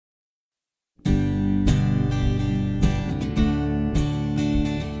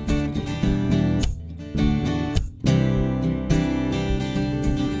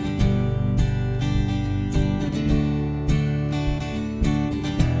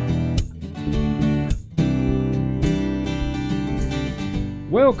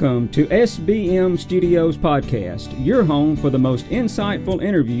Welcome to SBM Studios podcast, your home for the most insightful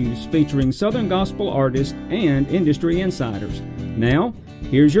interviews featuring Southern gospel artists and industry insiders. Now,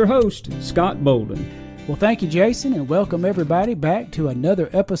 here's your host, Scott Bouldin. Well, thank you, Jason, and welcome everybody back to another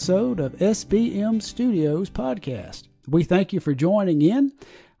episode of SBM Studios podcast. We thank you for joining in.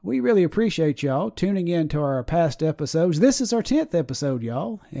 We really appreciate y'all tuning in to our past episodes. This is our 10th episode,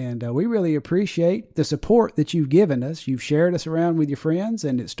 y'all, and we really appreciate the support that you've given us. You've shared us around with your friends,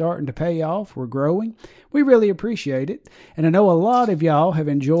 and it's starting to pay off. We're growing. We really appreciate it, and I know a lot of y'all have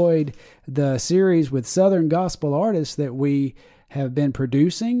enjoyed the series with Southern gospel artists that we have been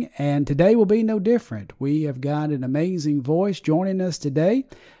producing, and today will be no different. We have got an amazing voice joining us today,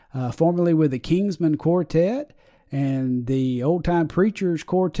 formerly with the Kingsmen Quartet and the Old Time Preachers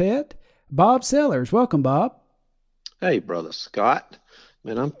Quartet, Bob Sellers. Welcome, Bob. Hey, Brother Scott.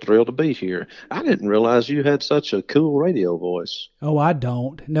 Man, I'm thrilled to be here. I didn't realize you had such a cool radio voice. Oh, I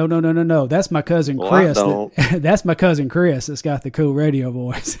don't. No. That's my cousin Chris. I don't. That's my cousin Chris that's got the cool radio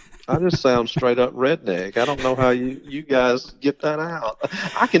voice. I just sound straight up redneck. I don't know how you guys get that out.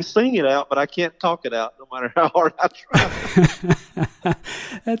 I can sing it out, but I can't talk it out no matter how hard I try.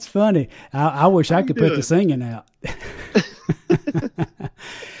 That's funny. I wish I could put the singing out.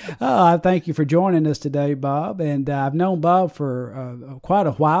 I thank you for joining us today, Bob. And I've known Bob for quite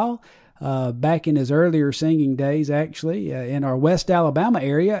a while, back in his earlier singing days, actually, in our West Alabama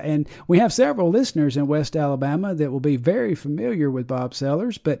area. And we have several listeners in West Alabama that will be very familiar with Bob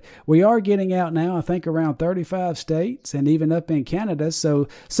Sellers. But we are getting out now, I think, around 35 states and even up in Canada. So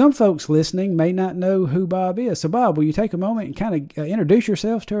some folks listening may not know who Bob is. So, Bob, will you take a moment and kind of introduce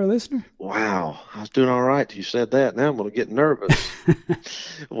yourself to our listener? Wow. I was doing all right till you said that. Now I'm going to get nervous.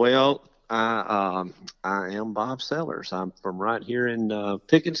 Well, I am Bob Sellers. I'm from right here in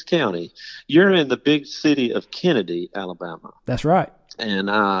Pickens County. You're in the big city of Kennedy, Alabama. That's right. And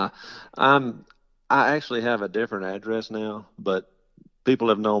I actually have a different address now, but people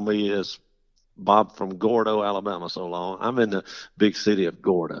have known me as Bob from Gordo, Alabama so long. I'm in the big city of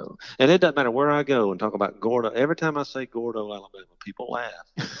Gordo. And it doesn't matter where I go and talk about Gordo. Every time I say Gordo, Alabama, people laugh.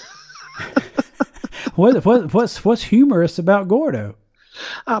 What's humorous about Gordo?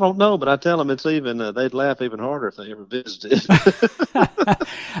 I don't know, but I tell them it's even, they'd laugh even harder if they ever visited.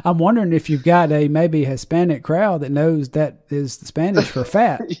 I'm wondering if you've got a maybe Hispanic crowd that knows that is Spanish for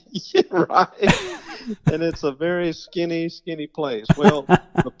fat. Yeah, right. And it's a very skinny place. Well,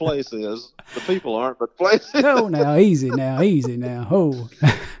 the place is. The people aren't, but place is. Oh, now, easy now. Oh.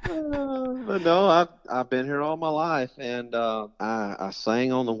 But no, I've been here all my life, and I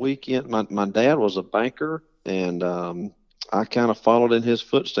sang on the weekend. My dad was a banker, and I kind of followed in his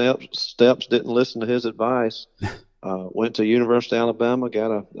footsteps, didn't listen to his advice. Went to University of Alabama,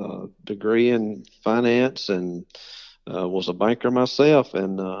 got a degree in finance, and was a banker myself,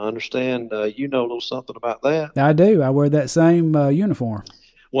 and understand you know a little something about that. I do. I wear that same uniform.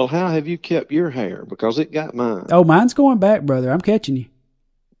 Well, how have you kept your hair? Because it got mine. Oh, mine's going back, brother. I'm catching you.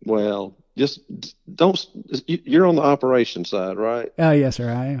 Well, just don't. You're on the operation side, right? Oh, yes, sir,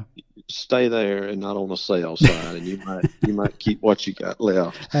 I am. Stay there and not on the sales side, and you might keep what you got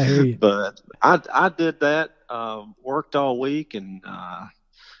left. I hear you. But I did that. Worked all week and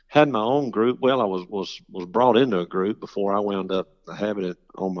had my own group. Well, I was brought into a group before I wound up having it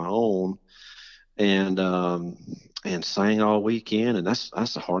on my own, and sang all weekend. And that's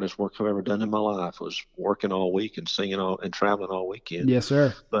the hardest work I've ever done in my life, was working all week and singing and traveling all weekend. Yes,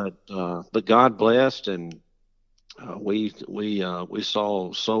 sir. But God blessed, and we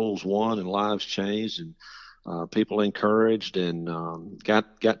saw souls won and lives changed, and people encouraged, and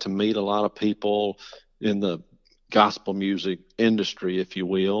got to meet a lot of people in the gospel music industry, if you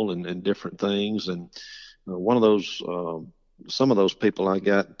will, and different things. And one of those, some of those people I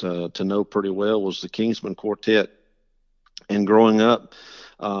got to know pretty well was the Kingsmen Quartet. And growing up,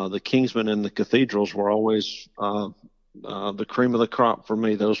 the Kingsmen and the Cathedrals were always the cream of the crop for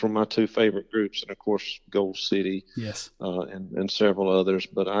me. Those were my two favorite groups, and of course Gold City, yes, and several others.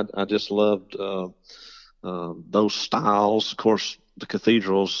 But I just loved those styles. Of course, the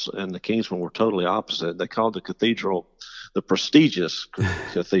Cathedrals and the Kingsmen were totally opposite. They called the Cathedral the prestigious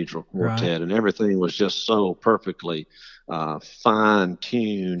Cathedral Quartet, right, and everything was just so perfectly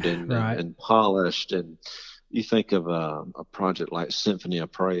fine-tuned and polished. And you think of a project like Symphony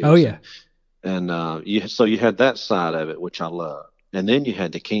of Praise. Oh, yeah. And so you had that side of it, which I love. And then you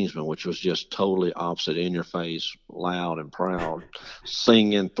had the Kingsmen, which was just totally opposite, in your face, loud and proud,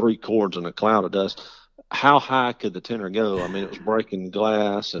 singing three chords in a cloud of dust. How high could the tenor go? I mean, it was breaking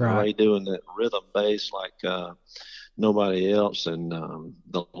glass, and Ray doing that rhythm bass like nobody else, and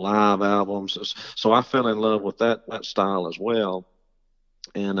the live albums. So I fell in love with that style as well.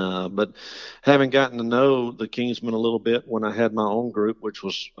 But having gotten to know the Kingsmen a little bit when I had my own group, which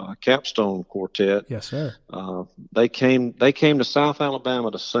was Capstone Quartet. Yes, sir. They came to South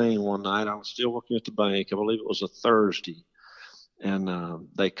Alabama to sing one night. I was still working at the bank. I believe it was a Thursday. And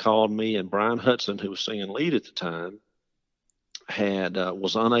they called me, and Brian Hudson, who was singing lead at the time,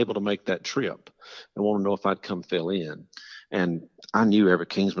 was unable to make that trip and wanted to know if I'd come fill in. And I knew every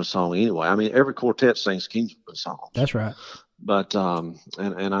Kingsman song anyway. I mean, every quartet sings Kingsman songs. That's right. But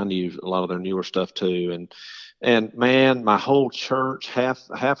and I knew a lot of their newer stuff too. And man, my whole church, half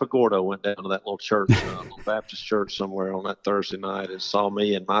of Gordo went down to that little church, little Baptist church somewhere on that Thursday night, and saw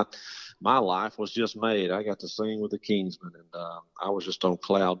me, and my life was just made. I got to sing with the Kingsmen, and I was just on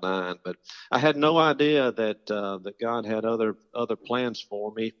cloud nine. But I had no idea that God had other plans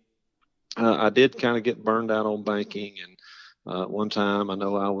for me. I did kind of get burned out on banking, and one time I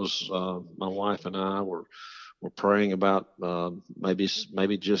know my wife and I were praying about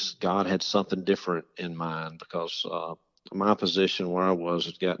maybe just God had something different in mind, because my position where I was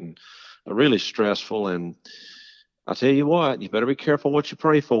had gotten really stressful. And I tell you what, you better be careful what you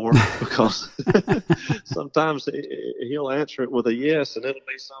pray for, because sometimes he'll answer it with a yes, and it'll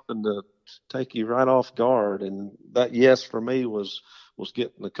be something to take you right off guard. And that yes for me was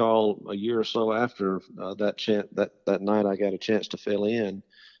getting the call a year or so after that night I got a chance to fill in.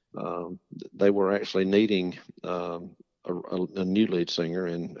 They were actually needing a new lead singer,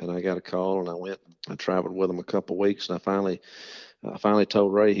 and I got a call, and I went. I traveled with them a couple of weeks, and I finally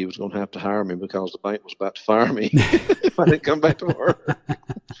told Ray he was going to have to hire me, because the bank was about to fire me if I didn't come back to work.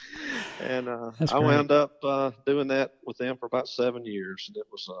 And I wound up doing that with them for about 7 years, and it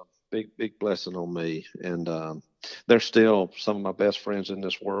was a big blessing on me. And they're still some of my best friends in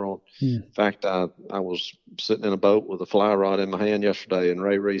this world. In fact, I was sitting in a boat with a fly rod in my hand yesterday, and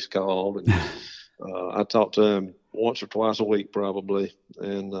Ray Reese called, and I talked to him once or twice a week probably,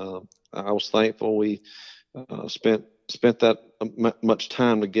 and I was thankful we spent that much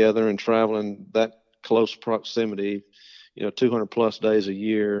time together and traveling that close proximity, 200 plus days a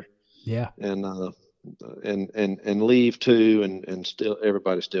year. Yeah. And leave too, and still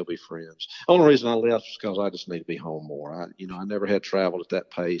everybody still be friends. Only reason I left was because I just need to be home more. I never had traveled at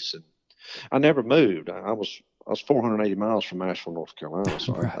that pace, and I never moved. I was 480 miles from Asheville, North Carolina,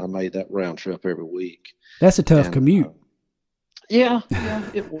 so right. I made that round trip every week. That's a tough commute. Yeah,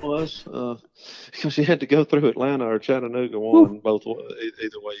 it was, because you had to go through Atlanta or Chattanooga either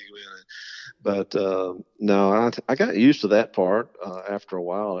way you went. But no, I got used to that part after a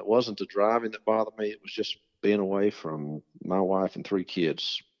while. It wasn't the driving that bothered me. It was just being away from my wife and 3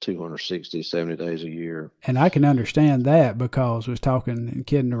 kids 260, 70 days a year. And I can understand that, because I was talking and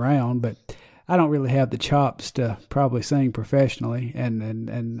kidding around, but I don't really have the chops to probably sing professionally,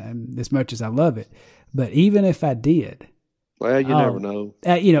 and as much as I love it. But even if I did, well, you never know.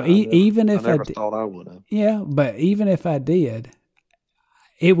 Even if I never thought I would have. Yeah, but even if I did,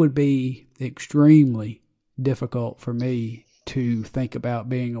 it would be extremely difficult for me to think about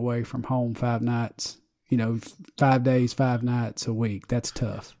being away from home 5 nights, 5 days, 5 nights a week. That's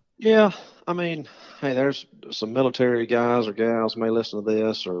tough. Yeah. I mean, hey, there's some military guys or gals may listen to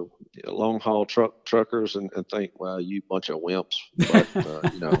this, or long haul truckers and think, well, you bunch of wimps.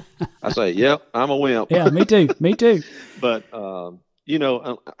 But, I say, yep, I'm a wimp. Yeah, me too. But,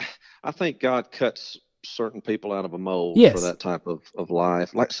 I think God cuts certain people out of a mold for that type of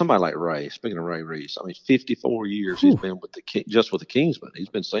life. Like somebody like Ray, speaking of Ray Reese, 54 years he's been with just with the Kingsmen. He's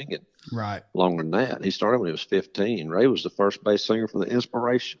been singing longer than that. He started when he was 15. Ray was the first bass singer for the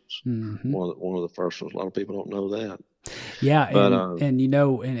Inspirations. Mm-hmm. One of the first ones. A lot of people don't know that. Yeah, but, and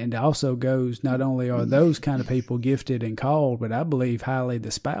it also goes, not only are those kind of people gifted and called, but I believe highly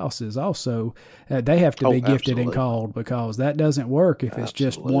the spouses also, they have to be gifted and called, because that doesn't work if it's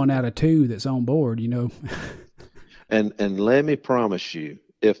just 1 out of 2 that's on board, And let me promise you,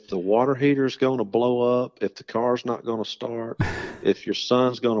 if the water heater's going to blow up, if the car's not going to start, if your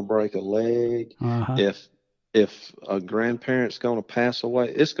son's going to break a leg, if a grandparent's going to pass away,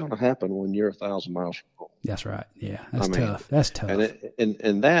 it's going to happen when you're 1,000 miles from home. That's right. Yeah, tough. That's tough.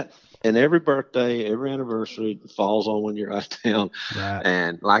 And every birthday, every anniversary falls on when you're out of town. Right.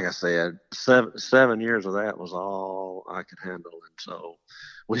 And like I said, 7 years of that was all I could handle. And so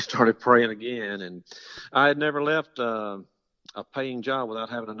we started praying again. And I had never left a paying job without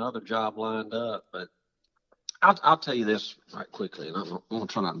having another job lined up. But I'll tell you this right quickly, and I'm going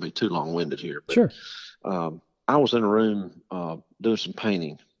to try not to be too long-winded here. But, sure. I was in a room doing some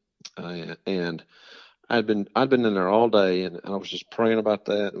painting, and I'd been in there all day, and I was just praying about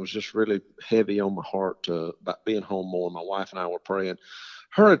that. It was just really heavy on my heart about being home more. My wife and I were praying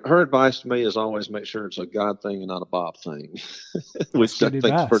her advice to me is always make sure it's a God thing and not a Bob thing, which I think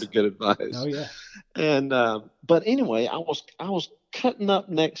is pretty good advice. Oh yeah. And but anyway, I was cutting up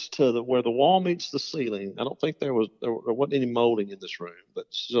next to where the wall meets the ceiling. I don't think there wasn't any molding in this room, but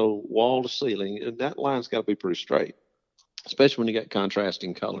so wall to ceiling, and that line's got to be pretty straight, especially when you got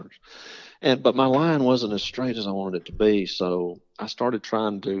contrasting colors. But my line wasn't as straight as I wanted it to be, so I started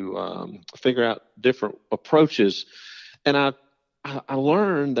trying to figure out different approaches, and I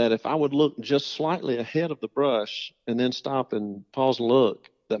learned that if I would look just slightly ahead of the brush and then stop and pause and look,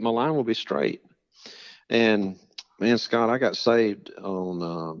 that my line would be straight. And man, Scott, I got saved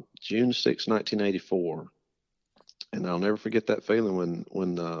on June 6, 1984. And I'll never forget that feeling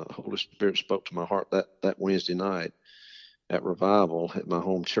when the Holy Spirit spoke to my heart that Wednesday night at revival at my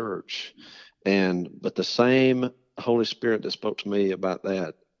home church. But the same Holy Spirit that spoke to me about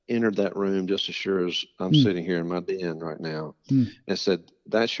that entered that room just as sure as I'm sitting here in my den right now and said,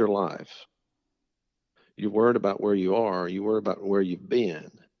 that's your life. You're worried about where you are. You're worried about where you've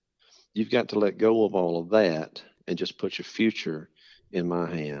been. You've got to let go of all of that and just put your future in my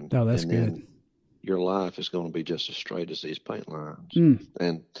hand. Oh, that's good. Your life is going to be just as straight as these paint lines.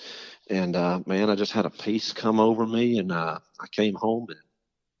 And man, I just had a peace come over me, and I came home and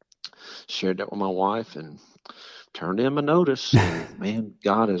shared that with my wife and turned in my notice. And man,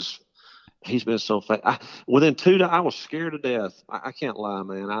 he's been so faithful. Within 2 days, I was scared to death. I can't lie,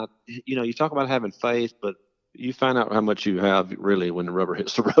 man. You talk about having faith, but you find out how much you have really when the rubber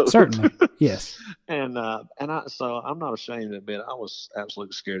hits the road. Certainly, yes. So I'm not ashamed to admit I was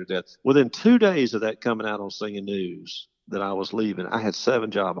absolutely scared to death. Within 2 days of that coming out on Singing News that I was leaving, I had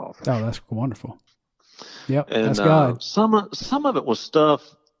 7 job offers. Oh, that's wonderful. Yep, and that's God. Some of it was stuff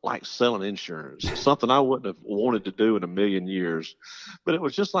like selling insurance, something I wouldn't have wanted to do in a million years, but it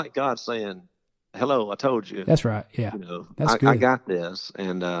was just like God saying, "Hello, I told you." That's right. Yeah, that's good. I got this,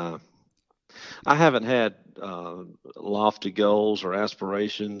 and I haven't had lofty goals or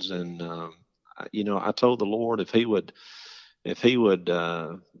aspirations, and I told the Lord if He would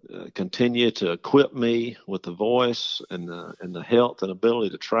continue to equip me with the voice and the health and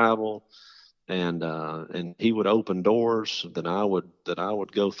ability to travel, and He would open doors, then I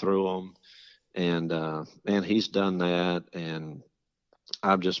would go through them, and He's done that, and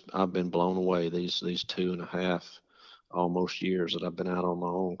I've been blown away these 2.5 almost years that I've been out on my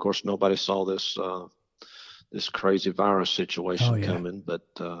own. Of course, nobody saw this crazy virus situation coming, but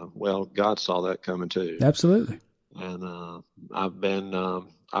God saw that coming too. Absolutely. And I've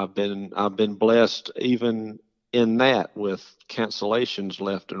been blessed even in that with cancellations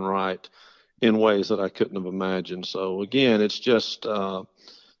left and right in ways that I couldn't have imagined. So again, it's just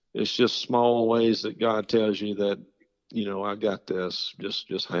small ways that God tells you that, I got this,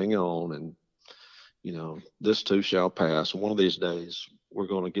 just hang on, and this too shall pass. One of these days we're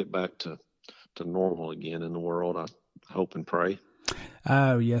going to get back to normal again in the world. I hope and pray.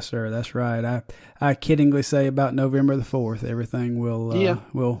 Oh, yes, sir. That's right. I kiddingly say about November the 4th, everything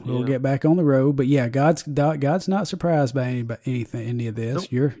will get back on the road. But yeah, God's not surprised by any of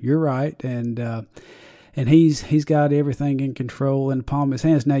this. Nope. You're right, and He's got everything in control in the palm of His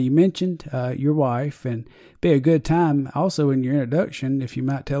hands. Now, you mentioned your wife, and be a good time also in your introduction if you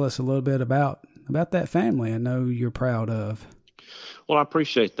might tell us a little bit about that family I know you're proud of. Well, I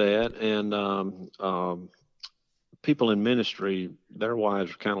appreciate that, and people in ministry, their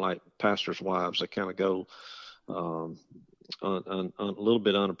wives are kind of like pastors' wives. They kind of go a little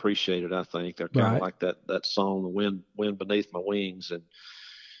bit unappreciated, I think. They're kind of like that song, "The Wind Beneath My Wings," and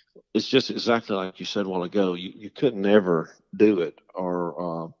it's just exactly like you said a while ago. You couldn't ever do it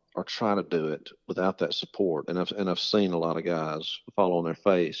or try to do it without that support. And I've seen a lot of guys fall on their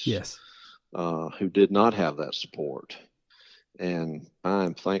face, yes, who did not have that support. And I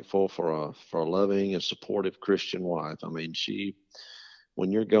am thankful for a loving and supportive Christian wife. I mean,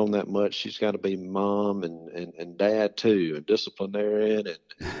 when you're going that much, she's got to be mom and dad too, and disciplinarian, and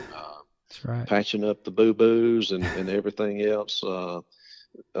that's right, patching up the boo-boos and everything else.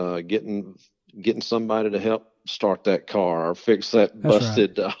 Getting somebody to help start that car or fix that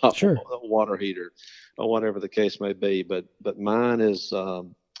busted water heater or whatever the case may be. But mine is.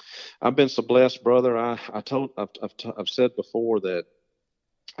 I've been so blessed, brother. I've said before that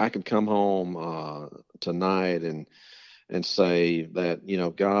I could come home tonight and say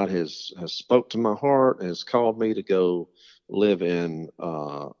that God has spoke to my heart and has called me to go live in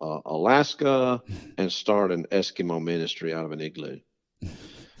Alaska and start an Eskimo ministry out of an igloo.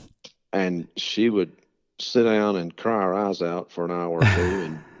 And she would sit down and cry her eyes out for an hour or two,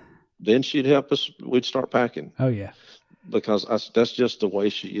 and then she'd help us. We'd start packing. Oh yeah. Because that's just the way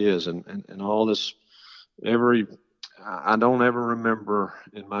she is, and all this, every I don't ever remember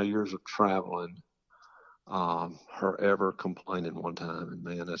in my years of traveling her ever complaining one time. And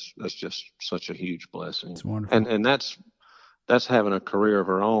man, that's just such a huge blessing. It's wonderful. And that's having a career of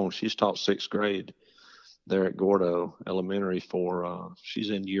her own. She's taught sixth grade there at Gordo Elementary she's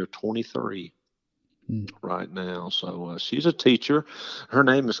in year 23 right now. So she's a teacher. Her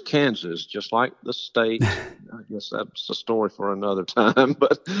name is Kansas, just like the state. I guess that's a story for another time.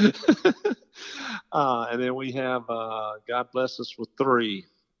 But and then we have God bless us with 3.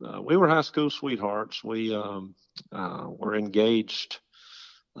 We were high school sweethearts. We were engaged,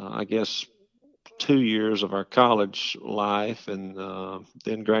 I guess, 2 years of our college life, and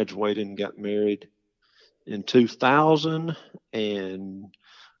then graduated and got married in 2000. And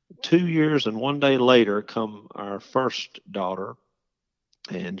 2 years and 1 day later come our first daughter,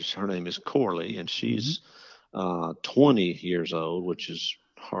 and her name is Corley, and she's 20 years old, which is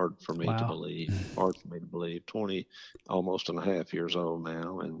hard for me to believe. 20, almost and a half years old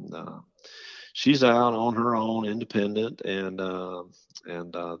now, and she's out on her own, independent, and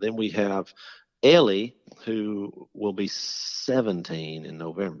then we have Ellie, who will be 17 in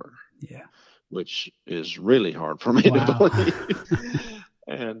November. Yeah, which is really hard for me to believe.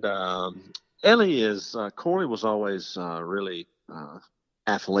 And Ellie is Corey was always really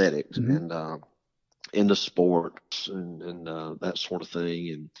athletic and into sports and that sort of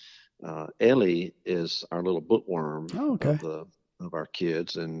thing. And Ellie is our little bookworm of our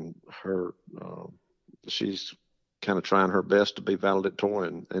kids, and her she's kind of trying her best to be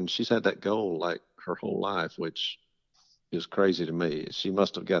valedictorian, and she's had that goal like her whole life, which is crazy to me. She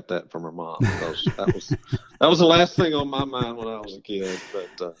must have got that from her mom, because that was the last thing on my mind when I was a kid.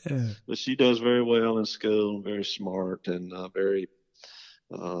 But she does very well in school, very smart, and very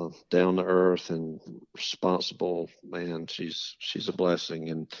down to earth and responsible. Man, she's a blessing.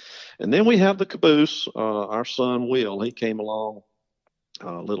 And then we have the caboose. Our son Will, he came along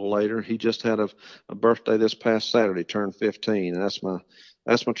a little later. He just had a birthday this past Saturday, turned 15, and that's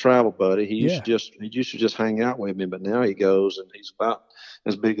my travel buddy. He used to just hang out with me, but now he goes, and he's about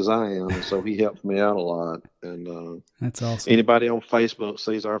as big as I am, and so he helps me out a lot. And that's awesome. Anybody on Facebook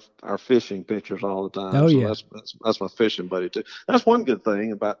sees our fishing pictures all the time. Oh, so yeah. That's my fishing buddy too. That's one good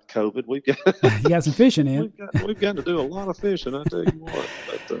thing about COVID. We've got you got some fishing in. We've got to do a lot of fishing. I tell you what.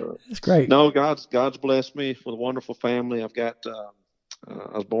 But that's great. No, God's blessed me with a wonderful family. I've got.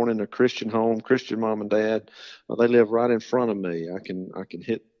 I was born in a Christian home, Christian mom and dad. They live right in front of me. I can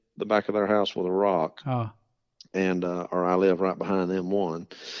hit the back of their house with a rock, and or I live right behind them one.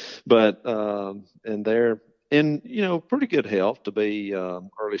 But and they're in pretty good health to be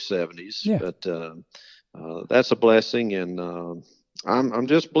early 70s. Yeah. But that's a blessing, and I'm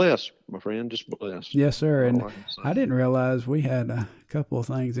just blessed, my friend, just blessed. Yes, sir. And I didn't realize we had a couple of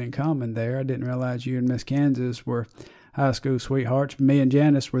things in common there. I didn't realize you and Miss Kansas were high school sweethearts. Me and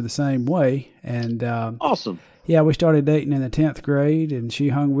Janice were the same way. And awesome. Yeah, we started dating in the 10th grade, and she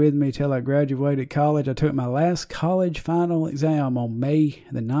hung with me till I graduated college. I took my last college final exam on May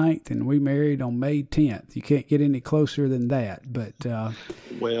the 9th, and we married on May 10th. You can't get any closer than that. But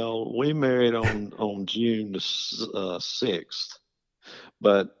well, we married on June the 6th,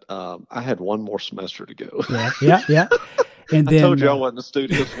 but I had one more semester to go. Yeah. And then, I told you I wasn't a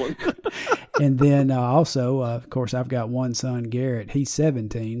studious one. And then also, of course, I've got one son, Garrett. He's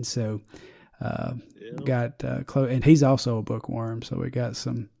 17, so got close, and he's also a bookworm. So we got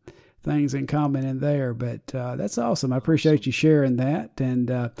some things in common in there. But that's awesome. I appreciate you sharing that. And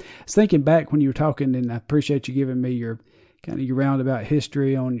I was thinking back when you were talking, and I appreciate you giving me your kind of your roundabout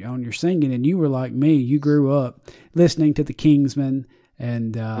history on your singing. And you were like me. You grew up listening to the Kingsmen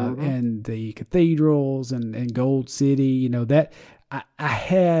and the cathedrals and Gold City, that I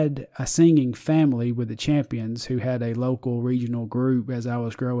had a singing family with the Champions who had a local regional group as I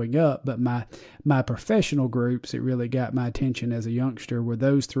was growing up. But my professional groups that really got my attention as a youngster were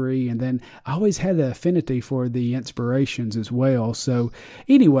those three. And then I always had an affinity for the Inspirations as well. So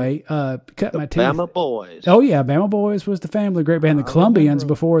anyway, cut my teeth. Bama Boys. Oh yeah. Bama Boys was the family great band. The Colombians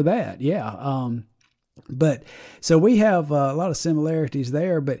before that. Yeah. But so we have a lot of similarities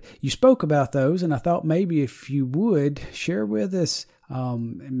there, but you spoke about those, and I thought maybe if you would share with us,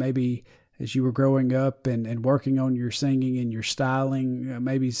 maybe as you were growing up and working on your singing and your styling,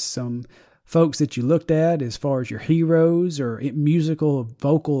 maybe some folks that you looked at as far as your heroes or musical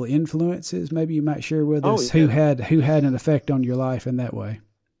vocal influences. Maybe you might share with us who had an effect on your life in that way.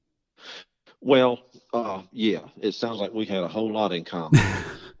 Well, yeah, it sounds like we had a whole lot in common.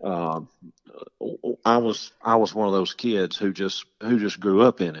 I was one of those kids who just grew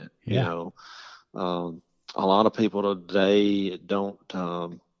up in it. Yeah. A lot of people today don't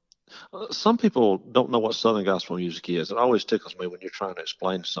Some people don't know what Southern gospel music is. It always tickles me when you're trying to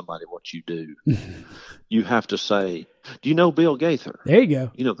explain to somebody what you do. You have to say, "Do you know Bill Gaither?" There you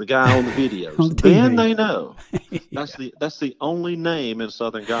go. You know, the guy on the videos. On the Then TV. they know. Yeah. That's the only name in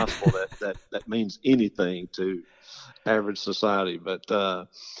Southern gospel that means anything to average society. But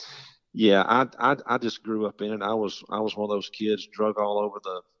yeah, I just grew up in it. I was one of those kids drug all over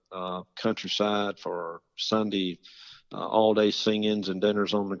the countryside for Sunday all day singings and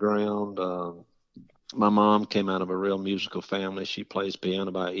dinners on the ground. My mom came out of a real musical family. She plays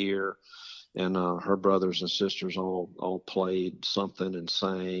piano by ear, and her brothers and sisters all played something and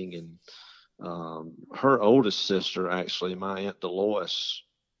sang. And her oldest sister, actually, my Aunt Dolores,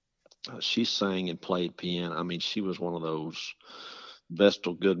 she sang and played piano. I mean, she was one of those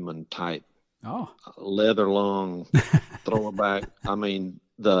Vestal Goodman type, leather lung, throw it back. I mean,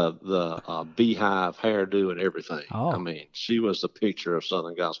 the beehive hairdo and everything. I mean, she was the picture of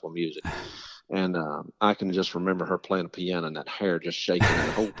Southern gospel music. And I can just remember her playing a piano and that hair just shaking and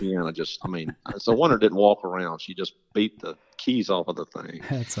the whole piano just, I mean, it's a wonder it didn't walk around. She just beat the keys off of the thing.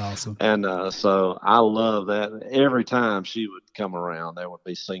 That's awesome. And so I love that. Every time she would come around, there would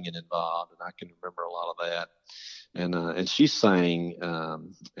be singing involved. And I can remember a lot of that. And she sang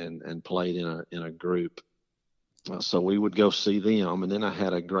and played in a group. So we would go see them. And then I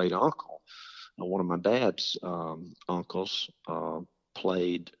had a great uncle. One of my dad's uncles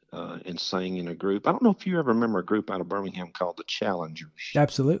played and sang in a group. I don't know if you ever remember a group out of Birmingham called the Challengers.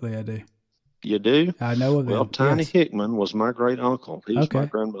 Absolutely, I do. You do? I know of them. Well, Tiny yes. Hickman was my great uncle. He was my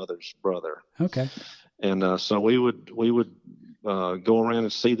grandmother's brother. Okay. And so we would go around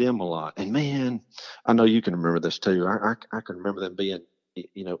and see them a lot. And man, I know you can remember this too. I can remember them being,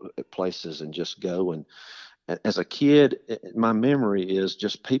 at places and just go. And as a kid, my memory is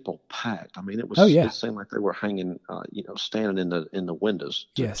just people packed. I mean, it was. It seemed like they were hanging, standing in the windows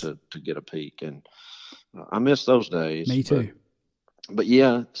to get a peek. And I miss those days. Me too. But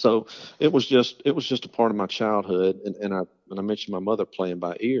yeah, so it was just a part of my childhood. And I mentioned my mother playing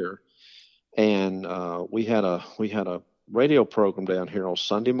by ear, and we had a radio program down here on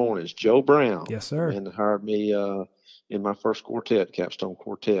Sunday mornings. Joe Brown, yes sir, and hired me in my first quartet, Capstone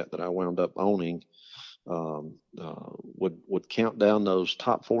Quartet, that I wound up owning. Would count down those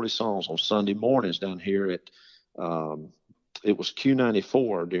top 40 songs on Sunday mornings down here at it was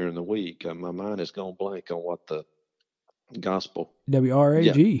Q94 during the week. My mind is gone blank on what the gospel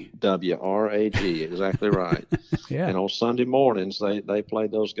WRAG. WRAG, exactly right. Yeah. And on Sunday mornings they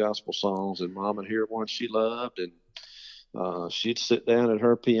played those gospel songs, and Mom would hear one she loved, and she'd sit down at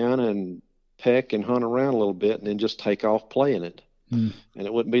her piano and peck and hunt around a little bit and then just take off playing it. And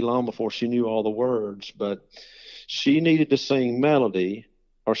it wouldn't be long before she knew all the words, but she needed to sing melody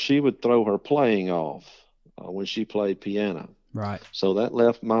or she would throw her playing off when she played piano. Right. So that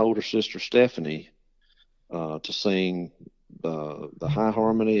left my older sister Stephanie to sing the high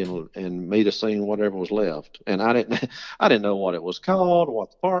harmony and me to sing whatever was left. And I didn't know what it was called,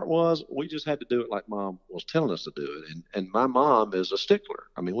 what the part was. We just had to do it like Mom was telling us to do it. And my mom is a stickler.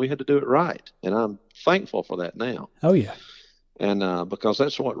 I mean, we had to do it right. And I'm thankful for that now. Oh, yeah. And because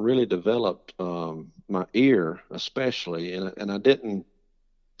that's what really developed my ear, especially. And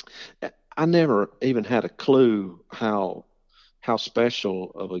I never even had a clue how special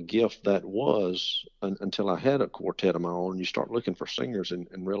of a gift that was until I had a quartet of my own. You start looking for singers and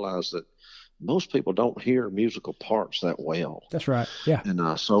realize that most people don't hear musical parts that well. That's right. Yeah.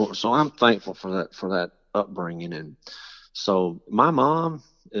 And so I'm thankful for that upbringing. And so my mom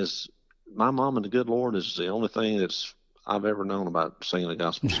and the good Lord is the only thing I've ever known about singing a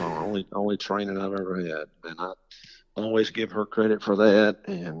gospel song. Only training I've ever had, and I always give her credit for that.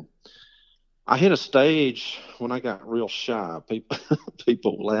 And I hit a stage when I got real shy.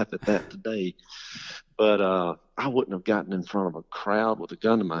 People laugh at that today, but I wouldn't have gotten in front of a crowd with a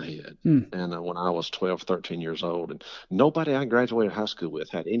gun to my head. And when I was 12, 13 years old, and nobody I graduated high school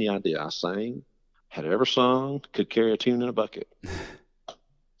with had any idea I sang, had ever sung, could carry a tune in a bucket.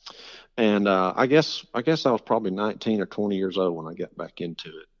 And I guess I was probably 19 or 20 years old when I got back into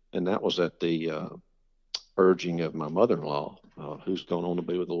it. And that was at the urging of my mother-in-law, who's gone on to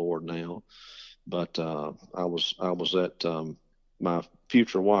be with the Lord now. But I was at my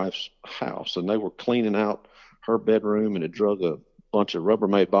future wife's house, and they were cleaning out her bedroom and had drug a bunch of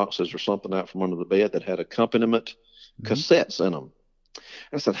Rubbermaid boxes or something out from under the bed that had accompaniment cassettes in them.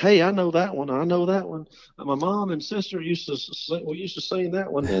 I said, "Hey, I know that one. I know that one. My mom and sister used to sing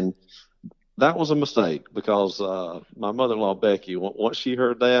that one." And that was a mistake because my mother-in-law, Becky, once she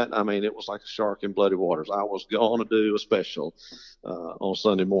heard that, I mean, it was like a shark in bloody waters. I was going to do a special on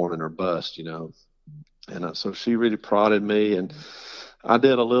Sunday morning or bust, And so she really prodded me. And I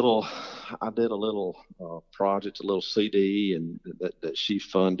did a little, project, a little CD, and that she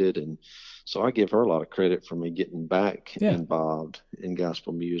funded, and so I give her a lot of credit for me getting back Yeah. involved in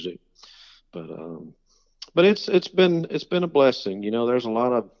gospel music. But it's been a blessing. There's a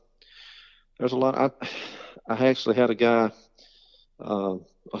lot. I actually had a guy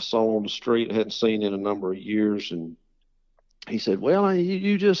I saw on the street, hadn't seen in a number of years, and he said, "Well,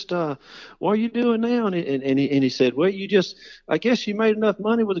 you just what are you doing now?" And he said, "Well, I guess you made enough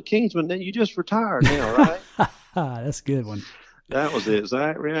money with the Kingsmen that you just retired now, right?" That's a good one. That was the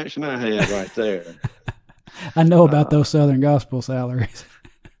exact reaction I had right there. I know about those Southern gospel salaries.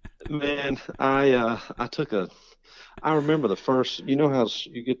 Man, I remember the first. You know how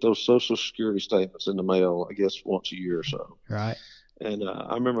you get those Social Security statements in the mail, I guess once a year or so. Right. And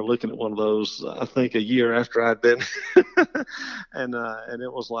I remember looking at one of those, I think a year after I'd been, and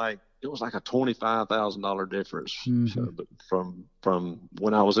it was like a $25,000 difference. Mm-hmm. From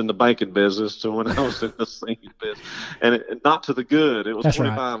when I was in the banking business to when I was in the singing business, and not to the good. It was That's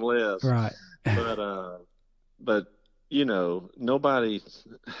 25 less. Right. But nobody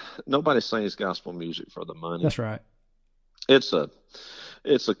sings gospel music for the money. That's right. It's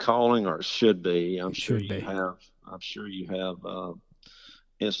a calling, or it should be. I'm sure you have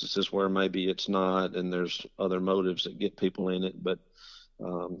instances where maybe it's not, and there's other motives that get people in it, but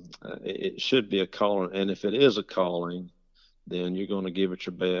it should be a calling. And if it is a calling, then you're going to give it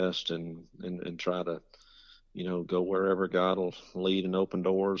your best and try to, go wherever God will lead and open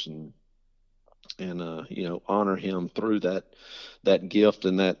doors and honor Him through that gift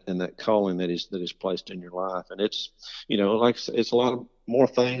and that calling that is placed in your life. And it's, like it's a lot of more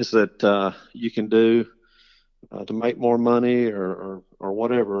things that you can do to make more money or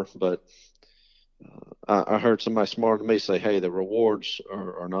whatever. But I heard somebody smarter than me say, "Hey, the rewards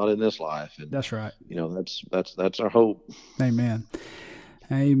are not in this life." And that's right. That's our hope. Amen.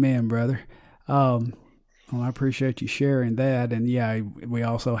 Amen, brother. Well, I appreciate you sharing that. And yeah, we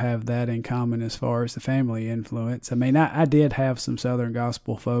also have that in common as far as the family influence. I mean, I did have some Southern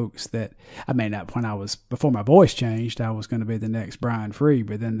gospel folks that, before my voice changed, I was going to be the next Brian Free,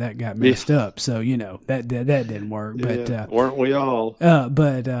 but then that got messed up. So, that didn't work. Yeah. But weren't we all?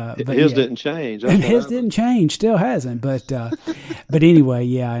 But his didn't change. And his didn't change, still hasn't. But anyway,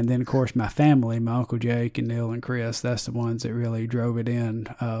 yeah. And then of course my family, my Uncle Jake and Neil and Chris, that's the ones that really drove it in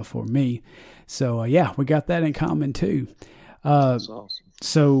for me. So, yeah, we got that in common, too. That's awesome.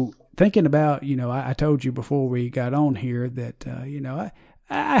 So thinking about, I told you before we got on here that,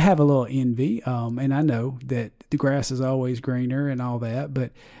 I have a little envy, and I know that the grass is always greener and all that,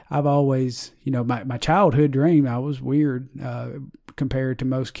 but I've always, my childhood dream, I was weird compared to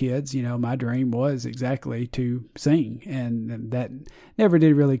most kids. My dream was exactly to sing, and that never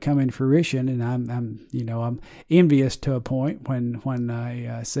did really come in fruition. And I'm envious to a point when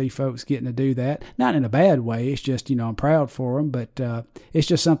I see folks getting to do that. Not in a bad way. It's just, I'm proud for them, but it's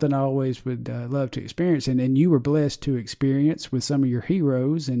just something I always would love to experience. And you were blessed to experience with some of your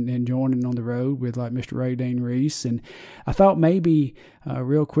heroes and joining on the road with like Mr. Ray Dean Reese. And I thought maybe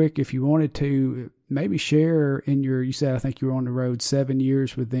real quick, if you wanted to, maybe share you said, I think you were on the road 7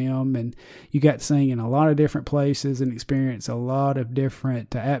 years with them, and you got to sing in a lot of different places and experience a lot of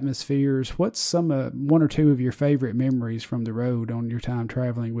different atmospheres. What's one or two of your favorite memories from the road on your time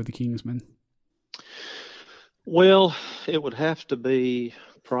traveling with the Kingsmen? Well, it would have to be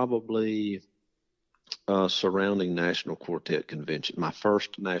probably surrounding National Quartet Convention, my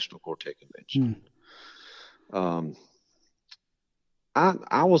first National Quartet Convention.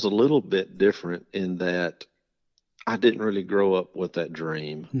 I was a little bit different in that I didn't really grow up with that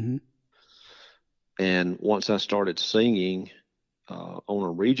dream. Mm-hmm. And once I started singing on a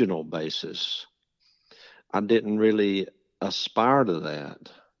regional basis, I didn't really aspire to that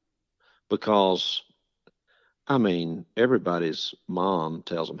because, everybody's mom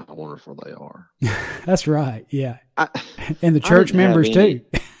tells them how wonderful they are. That's right. Yeah. And the church members too.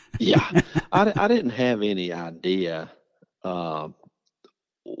 Yeah. I didn't have any idea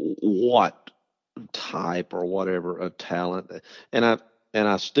what type or whatever of talent, and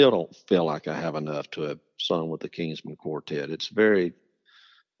I still don't feel like I have enough to have sung with the Kingsmen Quartet. It's a very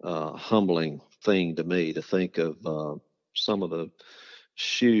humbling thing to me to think of some of the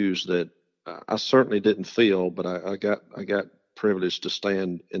shoes that I certainly didn't fill, but I got privileged to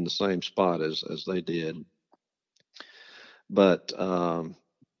stand in the same spot as they did. But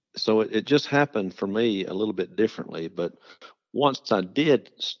so it just happened for me a little bit differently. But once I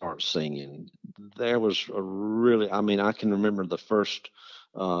did start singing, there was I can remember the first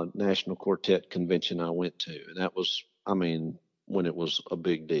National Quartet Convention I went to, and that was, when it was a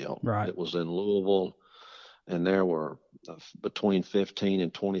big deal. Right. It was in Louisville, and there were between 15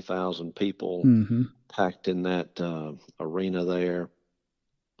 and 20,000 people Mm-hmm. packed in that arena there.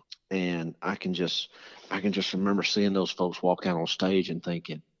 And I can just remember seeing those folks walk out on stage and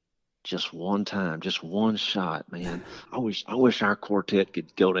thinking, just one time, just one shot, man. I wish our quartet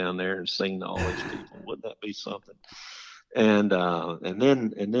could go down there and sing to all these people. Wouldn't that be something? And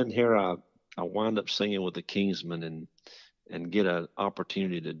then here I wind up singing with the Kingsmen and get an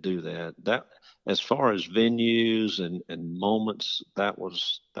opportunity to do that. That, as far as venues and moments, that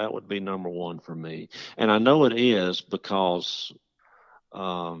would be number one for me. And I know it is because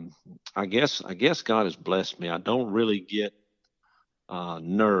I guess God has blessed me. I don't really get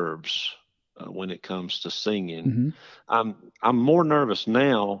nerves when it comes to singing. Mm-hmm. I'm more nervous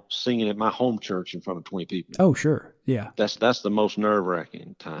now singing at my home church in front of 20 people. Oh, sure. Yeah. That's the most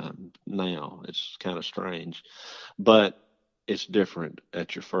nerve-wracking time now. It's kind of strange, but it's different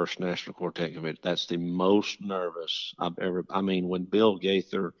at your first National Quartet Convention. That's the most nervous I've ever. I mean, when Bill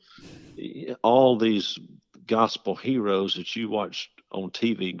Gaither, all these gospel heroes that you watched on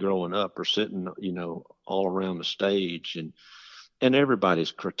TV growing up are sitting, all around the stage, and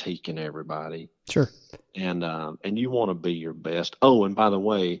everybody's critiquing everybody. Sure. And you want to be your best. Oh, and by the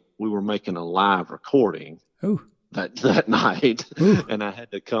way, we were making a live recording that night. Ooh. And I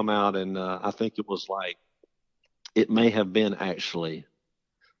had to come out, and I think it may have been actually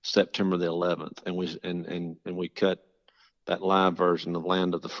September the 11th, and we cut that live version of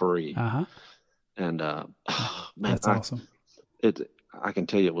Land of the Free. Uh-huh. And man, that's awesome. I can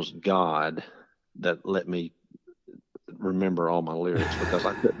tell you it was God that let me remember all my lyrics, because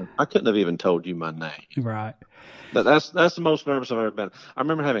I couldn't have even told you my name. Right. That's the most nervous I've ever been. I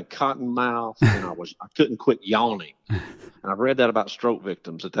remember having cotton mouth, and I couldn't quit yawning. And I've read that about stroke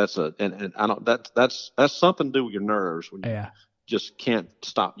victims, that's something to do with your nerves when you just can't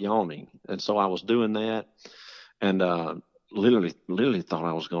stop yawning. And so I was doing that, and literally thought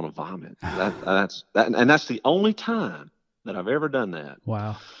I was going to vomit. That's the only time that I've ever done that.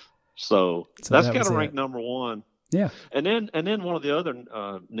 Wow. So that's got to rank number one. Yeah. And then one of the other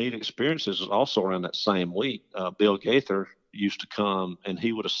neat experiences is also around that same week. Bill Gaither used to come, and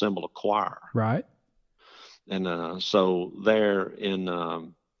he would assemble a choir. Right. And so there in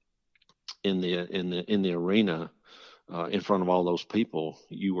the arena, in front of all those people,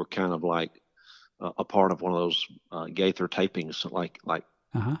 you were kind of like a part of one of those Gaither tapings, like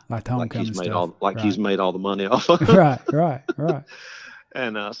he's made he's made all the money off of. Right.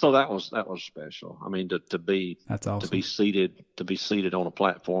 And so that was special. I mean, to be that's awesome. to be seated on a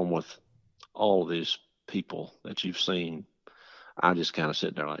platform with all of these people that you've seen. I just kind of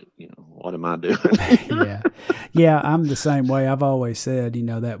sit there like, what am I doing? Yeah. I'm the same way. I've always said,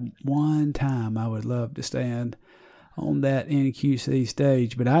 that one time I would love to stand on that NQC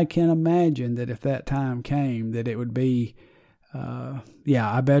stage, but I can imagine that if that time came, that it would be.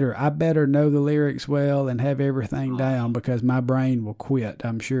 I better know the lyrics well and have everything down, because my brain will quit,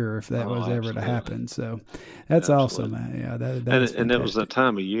 I'm sure, if that was ever to happen. So that's awesome, man. Yeah, and it was that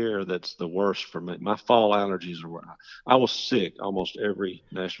time of year that's the worst for me. My fall allergies I was sick almost every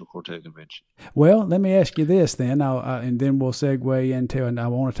National Quartet Convention. Well, let me ask you this then, and then we'll segue into, and I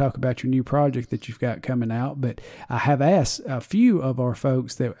want to talk about your new project that you've got coming out, but I have asked a few of our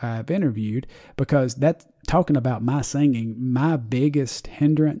folks that I've interviewed, because that's talking about my singing, my biggest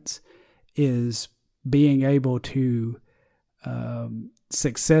hindrance is being able to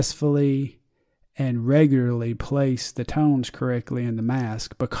successfully and regularly place the tones correctly in the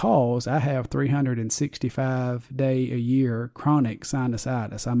mask, because I have 365 day a year chronic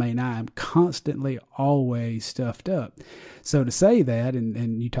sinusitis. I mean, I am constantly always stuffed up. So to say that,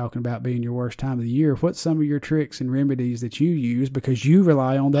 and you talking about being your worst time of the year, what's some of your tricks and remedies that you use, because you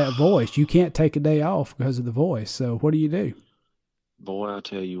rely on that voice? You can't take a day off because of the voice. So what do you do? Boy, I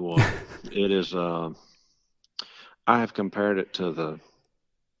tell you what, it is, I have compared it to the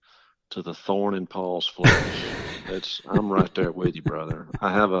thorn in Paul's flesh. I'm right there with you, brother.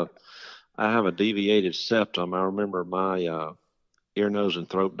 I have a deviated septum. I remember my ear, nose, and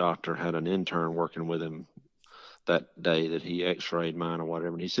throat doctor had an intern working with him that day that he x-rayed mine or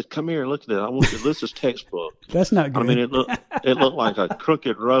whatever, and he said, "Come here, look at that. I want you to list this textbook." That's not good. I mean, it looked like a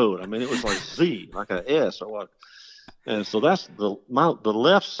crooked road. I mean, it was like Z, like a S or what. And so that's the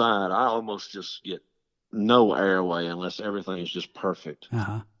left side. I almost just get no airway unless everything is just perfect.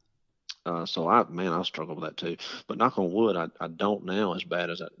 So I struggle with that too. But knock on wood, I don't now as bad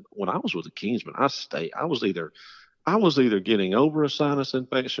as when I was with the Kingsmen. I was either getting over a sinus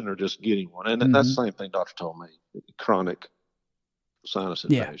infection or just getting one, and that's the same thing doctor told me: chronic sinus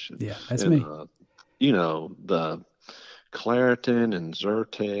infection. Yeah, that's me. The Claritin and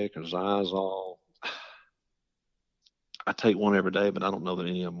Zyrtec or Xyzal. I take one every day, but I don't know that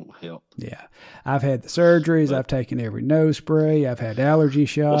any of them will help. Yeah. I've had the surgeries. I've taken every nose spray. I've had allergy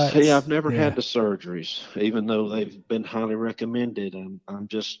shots. Well, see, I've never had the surgeries, even though they've been highly recommended. I'm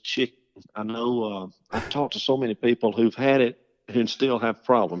just chicken. I know I've talked to so many people who've had it and still have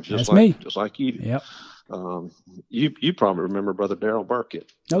problems, just like you. Yep. You probably remember Brother Darrell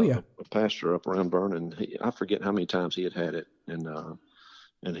Burkett. Oh yeah, a pastor up around Vernon. I forget how many times he had it,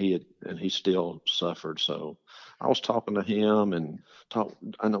 and he still suffered. So I was talking to him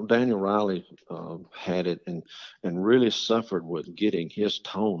I know Daniel Riley had it and really suffered with getting his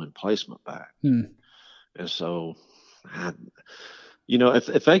tone and placement back. And so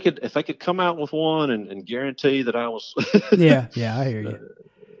if they could come out with one and guarantee that I was yeah, I hear you.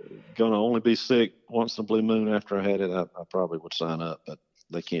 Gonna only be sick once in a blue moon after I had it, I probably would sign up, but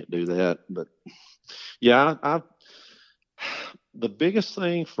they can't do that. But yeah, the biggest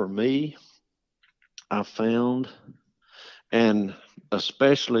thing for me, I found, and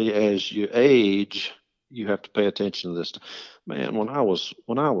especially as you age, you have to pay attention to this. Man, when I was,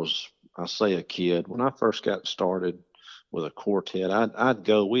 I say a kid, when I first got started with a quartet,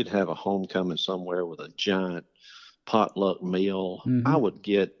 we'd have a homecoming somewhere with a giant potluck meal. I would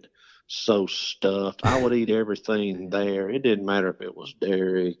get so stuffed. I would eat everything there. It didn't matter if it was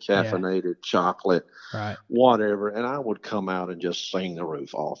dairy, caffeinated, chocolate, right, whatever. And I would come out and just sing the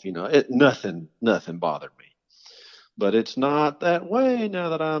roof off. Nothing bothered me. But it's not that way now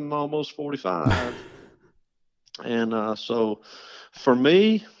that I'm almost 45. And so for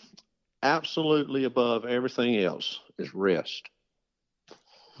me, absolutely above everything else is rest.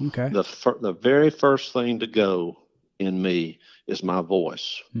 Okay. The very first thing to go in me is my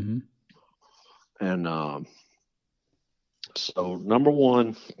voice. And so number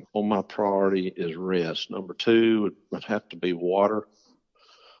one on my priority is rest. Number two would have to be water.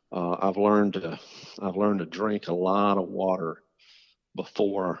 I've learned to drink a lot of water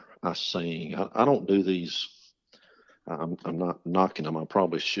before I sing. I don't do these. I'm not knocking them. I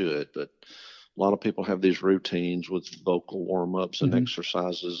probably should, but a lot of people have these routines with vocal warm-ups and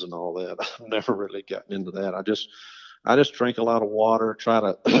exercises and all that. I've never really gotten into that. I just drink a lot of water, try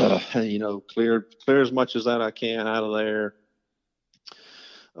to, clear as much as that I can out of there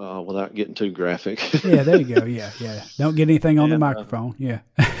without getting too graphic. Yeah, there you go. Yeah. Don't get anything on the microphone. Yeah.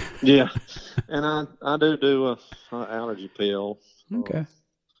 Yeah. And I do a allergy pill. Okay.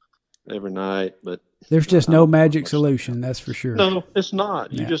 Every night, but there's just no magic solution. That's for sure. No, it's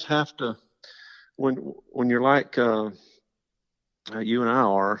not. You just have to, when you're like, you and I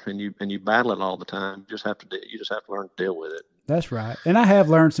are, and you battle it all the time. You just have to learn to deal with it. That's right. And I have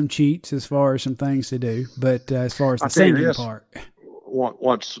learned some cheats as far as some things to do, but as far as the singing part,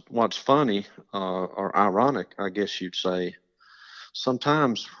 what's funny or ironic, I guess you'd say,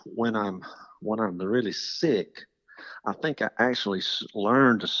 sometimes when I'm really sick, I think I actually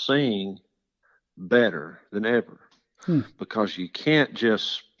learned to sing better than ever because you can't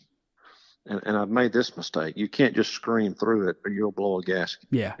just. And I've made this mistake. You can't just scream through it, or you'll blow a gasket.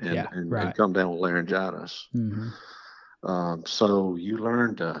 And come down with laryngitis. So you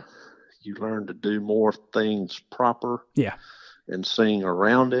learn to do more things proper. Yeah. And sing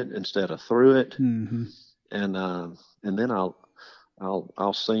around it instead of through it. And then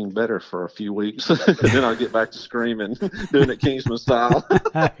I'll sing better for a few weeks, and then I'll get back to screaming, doing it Kingsmen style.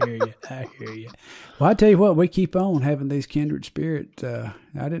 I hear you. Well, I tell you what, we keep on having these kindred spirits. I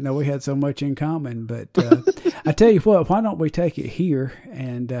didn't know we had so much in common, but I tell you what, why don't we take it here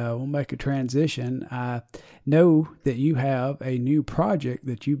and we'll make a transition. I know that you have a new project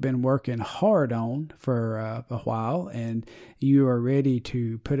that you've been working hard on for a while, and you are ready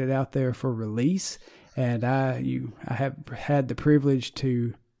to put it out there for release. And I have had the privilege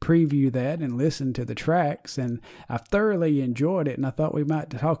to preview that and listen to the tracks, and I thoroughly enjoyed it, and I thought we might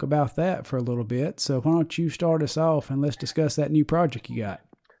talk about that for a little bit. So why don't you start us off and let's discuss that new project you got.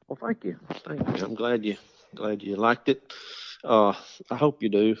 Well, thank you. I'm glad you liked it. I hope you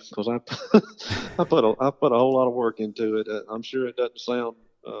do, because I put a whole lot of work into it. I'm sure it doesn't sound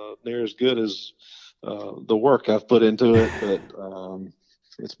near as good as the work I've put into it, but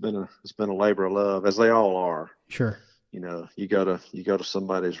it's been a labor of love, as they all are. Sure. You go to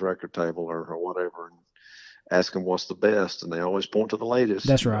somebody's record table or whatever and ask them what's the best, and they always point to the latest.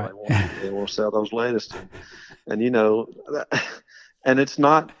 That's right. They want to sell those latest, and and it's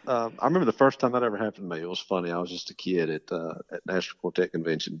not. I remember the first time that ever happened to me. It was funny. I was just a kid at National Quartet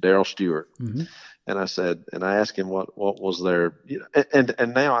Convention. Darryl Stewart. And I asked him what was there,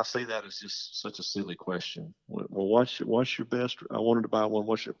 and now I see that as just such a silly question. Well, what's your best? I wanted to buy one.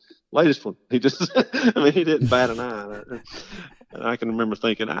 What's your latest one? He just, he didn't bat an eye. And I can remember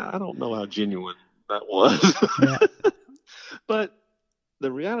thinking, I don't know how genuine that was. But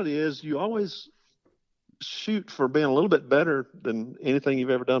the reality is you always shoot for being a little bit better than anything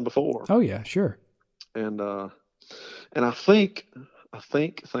you've ever done before. Oh yeah, sure. And I think,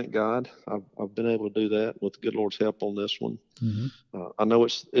 thank God, I've been able to do that with the good Lord's help on this one. Mm-hmm. I know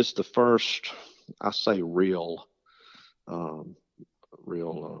it's the first, I say real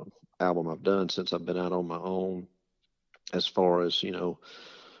album I've done since I've been out on my own, as far as,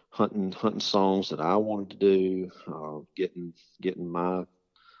 hunting songs that I wanted to do, getting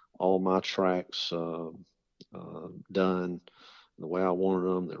all my tracks done the way I wanted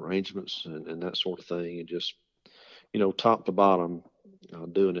them, the arrangements and that sort of thing, and just top to bottom,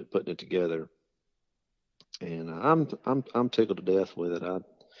 doing it, putting it together. And I'm tickled to death with it.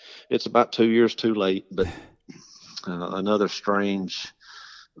 It's about 2 years too late, but another strange,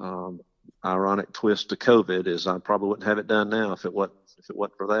 ironic twist to COVID is I probably wouldn't have it done now if it wasn't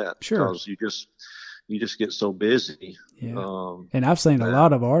for that. Sure. Because you just get so busy. Yeah. And I've seen a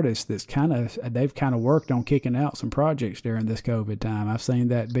lot of artists they've kind of worked on kicking out some projects during this COVID time. I've seen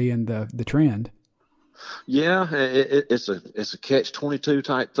that being the trend. Yeah, it's a catch-22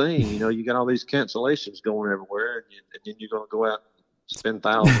 type thing. You got all these cancellations going everywhere, and then you're going to go out and spend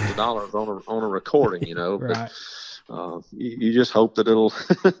thousands of dollars on a recording. Right. But you just hope that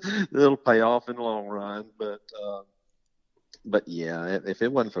it'll pay off in the long run. But yeah, if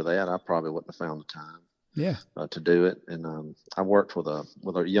it wasn't for that, I probably wouldn't have found the time. Yeah. To do it. And I worked with a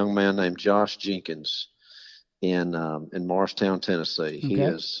young man named Josh Jenkins in Morristown, Tennessee.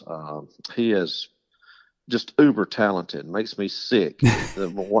 Okay. He is just uber talented. Makes me sick.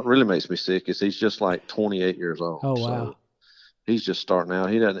 What really makes me sick is he's just like 28 years old. Oh wow. So he's just starting out.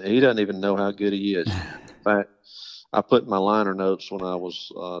 He doesn't even know how good he is. In fact, I put in my liner notes when I was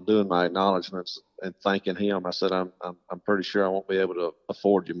doing my acknowledgments and thanking him. I said, I'm pretty sure I won't be able to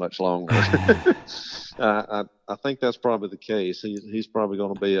afford you much longer. I think that's probably the case. He's probably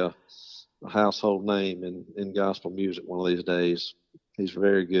going to be a household name in gospel music one of these days. He's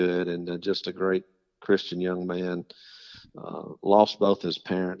very good and just a great Christian young man. Lost both his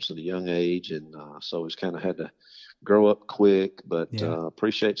parents at a young age, and so he's kind of had to grow up quick, but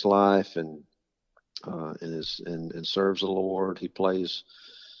appreciates life and serves the Lord. He plays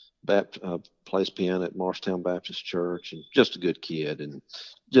piano at Morristown Baptist Church, and just a good kid, and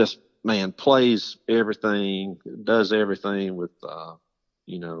just plays everything, does everything with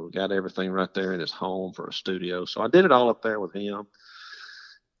got everything right there in his home for a studio. So I did it all up there with him,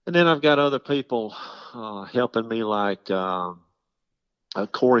 and then I've got other people helping me, like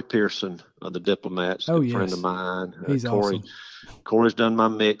Corey Pearson of the Diplomats, a good friend of mine. He's awesome. Corey's done my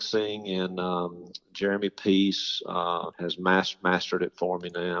mixing, and Jeremy Peace has mastered it for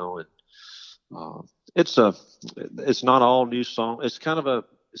me now. And it's not all new song. It's kind of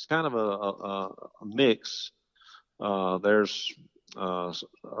a mix. There's a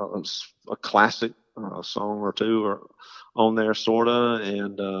classic song or two are on there, sorta,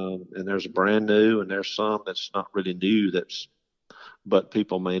 and there's a brand new, and there's some that's not really new, but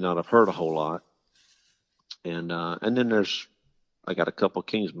people may not have heard a whole lot. And then I got a couple of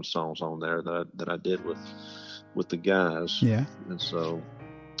Kingsmen songs on there that I did with the guys. Yeah. And so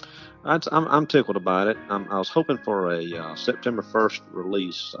I'm tickled about it. I was hoping for a September 1st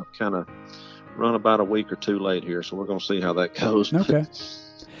release. I've kind of run about a week or two late here, so we're going to see how that goes. Okay.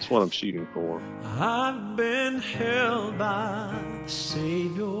 That's what I'm shooting for. I've been held by the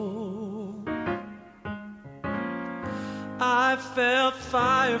Savior. I felt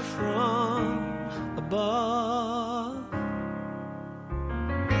fire from above.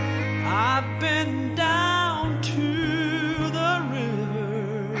 I've been down to the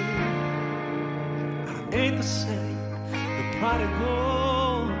river. I ain't the same. The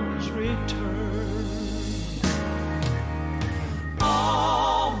prodigal's return.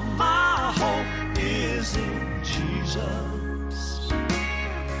 All my hope is in Jesus.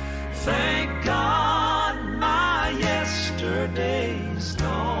 Thank God my yesterday's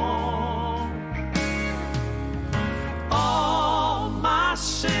gone. All my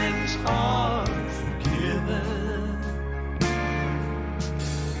sins are forgiven.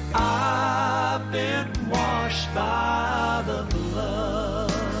 I've been washed by the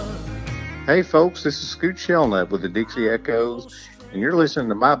blood. Hey folks, this is Scoot Shelnutt with the Dixie Echoes, and you're listening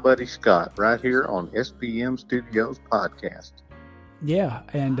to my buddy Scott right here on SBM Studios podcast. Yeah,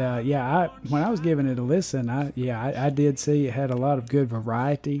 and when I was giving it a listen, I did see it had a lot of good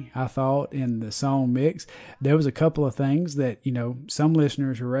variety, I thought, in the song mix. There was a couple of things that, some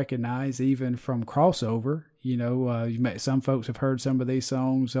listeners will recognize even from crossover. Some folks have heard some of these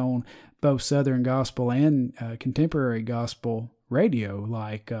songs on both Southern gospel and contemporary gospel radio,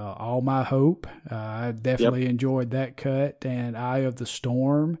 like All My Hope. I definitely enjoyed that cut, and Eye of the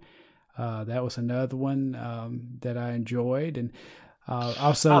Storm. That was another one that I enjoyed, and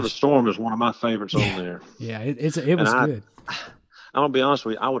also Eye of the Storm is one of my favorites on there. Yeah, it was good. I'm gonna be honest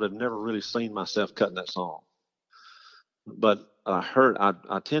with you. I would have never really seen myself cutting that song, but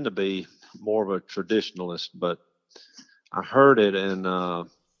I tend to be more of a traditionalist, but I heard it, and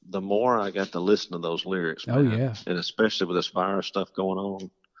the more I got to listen to those lyrics, man, and especially with this virus stuff going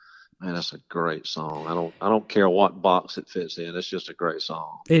on, man, that's a great song. I don't care what box it fits in. It's just a great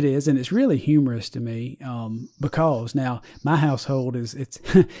song. It is, and it's really humorous to me because now my household it's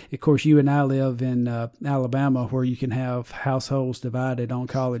of course you and I live in Alabama, where you can have households divided on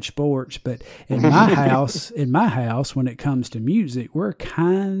college sports, but in my house, when it comes to music, we're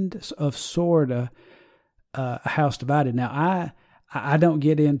kind of sort of a house divided. Now I don't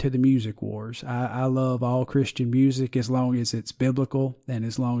get into the music wars. I love all Christian music as long as it's biblical and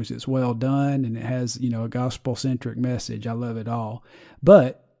as long as it's well done and it has, a gospel-centric message. I love it all.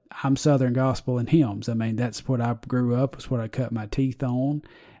 But I'm Southern gospel and hymns. I mean, that's what I grew up, it's what I cut my teeth on,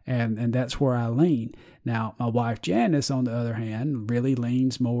 and that's where I lean. Now, my wife Janice, on the other hand, really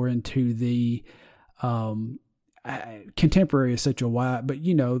leans more into the contemporary is such a wide, but,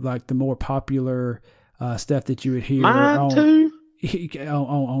 like the more popular stuff that you would hear on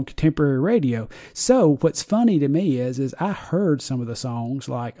contemporary radio. So what's funny to me is I heard some of the songs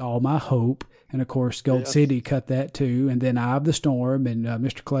like All My Hope, and of course Gold City cut that too, and then Eye of the Storm, and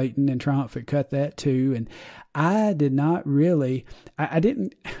Mr. Clayton and Triumphant cut that too, and I did not really, I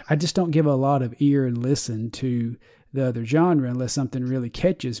just don't give a lot of ear and listen to the other genre unless something really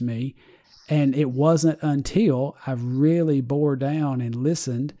catches me. And it wasn't until I really bore down and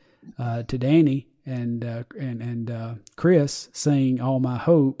listened to Danny and Chris sing All My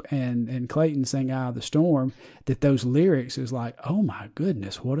Hope and Clayton sing Eye of the Storm, that those lyrics was like, oh my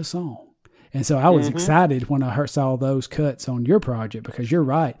goodness, what a song. And so I was excited when I saw those cuts on your project, because you're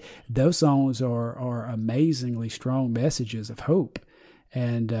right, those songs are amazingly strong messages of hope.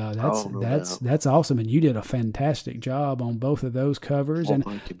 And that's awesome. And you did a fantastic job on both of those covers. And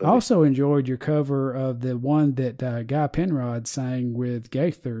I also enjoyed your cover of the one that Guy Penrod sang with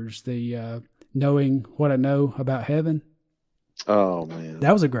Gaithers, the Knowing What I Know About Heaven. Oh man,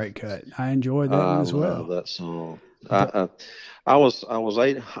 that was a great cut. I enjoyed that one as well. I love that song. I was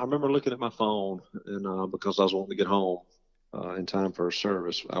eight. I remember looking at my phone, and because I was wanting to get home in time for a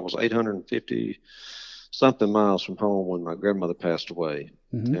service, I was 850 something miles from home when my grandmother passed away,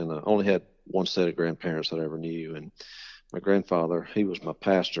 and I only had one set of grandparents that I ever knew, and my grandfather, he was my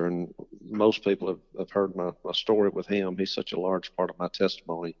pastor, and most people have heard my story with him. He's such a large part of my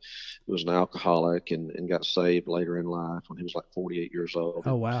testimony. He was an alcoholic and got saved later in life when he was like 48 years old.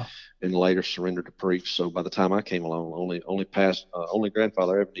 Oh, wow. And later surrendered to preach. So by the time I came along, only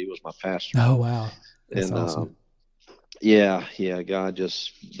grandfather I ever knew was my pastor. Oh, wow. That's awesome. God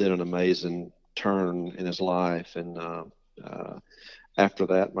just did an amazing turn in his life. And after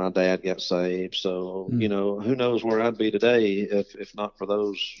that, my dad got saved. So, who knows where I'd be today if not for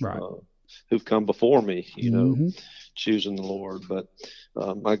those who've come before me, choosing the Lord. But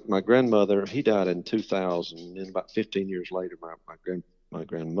my grandmother, he died in 2000, and about 15 years later, my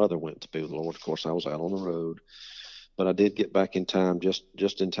grandmother went to be with the Lord. Of course, I was out on the road, but I did get back in time,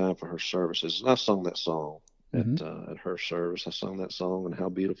 just in time for her services. And I sung that song at her service. I sung that song, And How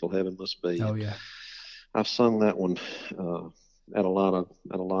Beautiful Heaven Must Be. Oh, yeah. I've sung that one at a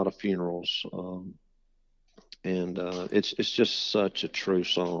lot of funerals, and it's just such a true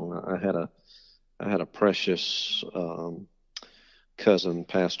song. I had a precious cousin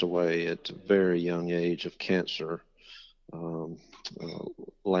passed away at a very young age of cancer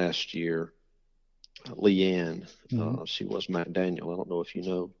last year. Leanne, she was McDaniel. I don't know if you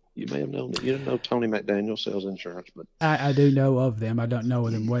know. You may have known that. You didn't know Tony McDaniel sells insurance, but I do know of them. I don't know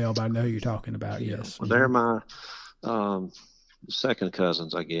them well, but I know who you're talking about. Yes, well, they're my second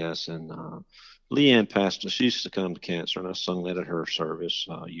cousins, I guess. And Leanne passed. She used to come to cancer, and I sung that at her service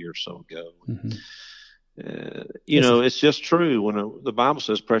a year or so ago. It's just true when the Bible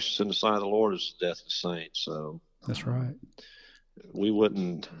says, "Precious in the sight of the Lord is the death of the saints." So that's right. We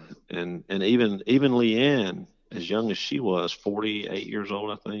wouldn't, and even Leanne, as young as she was, 48 years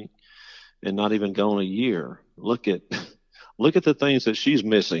old, I think, and not even gone a year. Look at the things that she's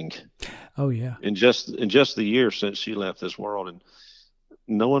missing. Oh yeah. In just the year since she left this world, and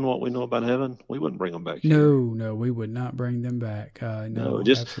knowing what we know about heaven, we wouldn't bring them back here. No, we would not bring them back. No,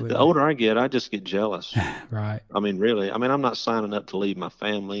 just absolutely. The older I get, I just get jealous. Right. I mean, really. I mean, I'm not signing up to leave my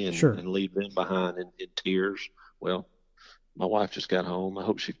family and leave them behind in tears. Well, my wife just got home. I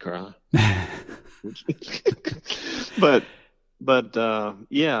hope she'd cry. But but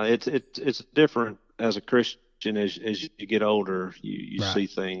yeah, it's different as a Christian. As you get older, you Right. see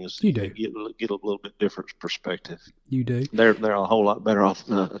things. You do. Get a little bit different perspective. You do. They're a whole lot better off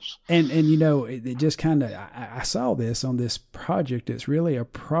than us. And it just kind of, I saw this on this project. It's really a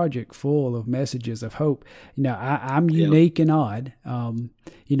project full of messages of hope. I'm unique and odd.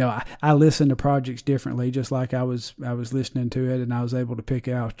 I listen to projects differently, just like I was listening to it, and I was able to pick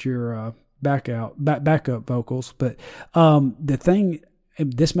out your backup vocals. But the thing,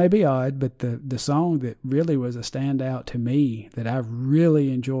 this may be odd, but the song that really was a standout to me that I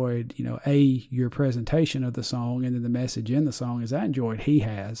really enjoyed, your presentation of the song and then the message in the song, is I enjoyed He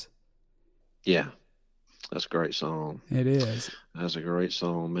Has. Yeah, that's a great song. It is. That's a great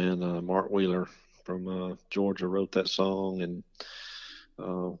song, man. Mark Wheeler from Georgia wrote that song, and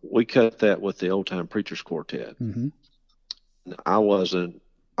we cut that with the Old Time Preachers Quartet. Mm-hmm. I wasn't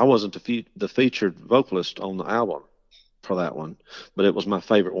the featured vocalist on the album for that one, but it was my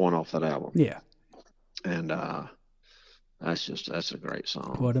favorite one off that album. Yeah. And that's a great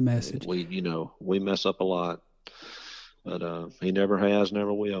song. What a message. We mess up a lot, but he never has,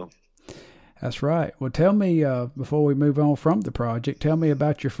 never will. That's right. Well, tell me, before we move on from the project, tell me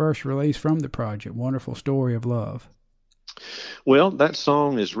about your first release from the project, Wonderful Story of Love. Well, that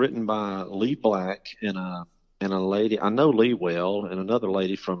song is written by Lee Black and a lady, I know Lee well, and another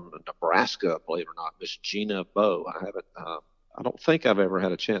lady from Nebraska, believe it or not, Miss Gina Bowe. I don't think I've ever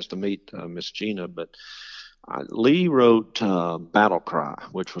had a chance to meet Miss Gina, but Lee wrote Battle Cry,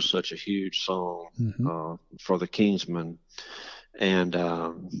 which was such a huge song for the Kingsmen. And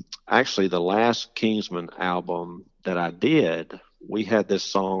actually, the last Kingsmen album that I did, we had this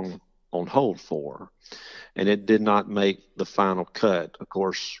song on hold for, and it did not make the final cut. Of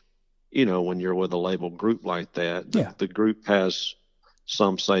course, when you're with a label group like that, the group has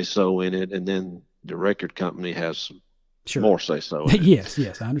some say-so in it, and then the record company has more say-so in it. Yes,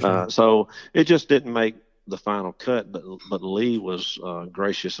 I understand. So it just didn't make the final cut, but Lee was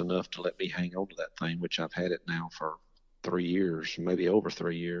gracious enough to let me hang on to that thing, which I've had it now for 3 years, maybe over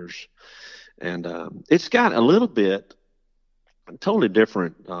 3 years. And it's got a little bit, a totally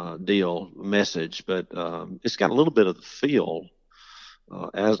different message, but it's got a little bit of the feel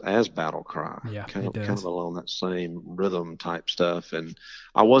as Battle Cry, kind of along that same rhythm type stuff. And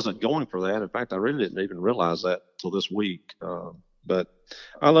I wasn't going for that. In fact, I really didn't even realize that till this week. But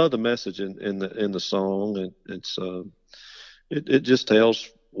I love the message in the song, and it just tells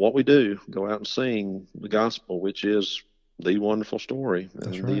what we do: go out and sing the gospel, which is the wonderful story,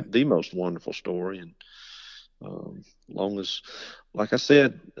 and the most wonderful story. And long as, like I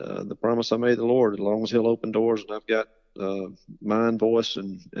said, the promise I made the Lord, as long as He'll open doors and I've got mind, voice,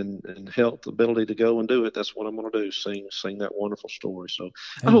 and health, ability to go and do it, that's what I'm going to do. Sing that wonderful story. So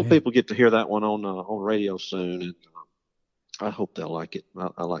I hope people get to hear that one on radio soon, and I hope they'll like it.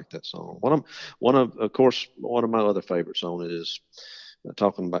 I like that song. One of my other favorites on it is,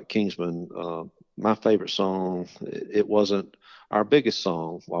 talking about Kingsmen. My favorite song, it wasn't our biggest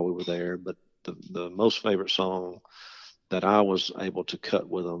song while we were there, but the most favorite song that I was able to cut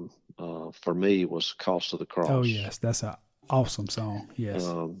with them, for me, was Cost of the Cross. Oh, yes. That's an awesome song. Yes.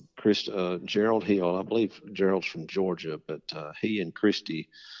 Gerald Hill, I believe Gerald's from Georgia, but he and Christy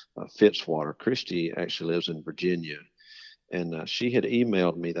Fitzwater. Christy actually lives in Virginia, and she had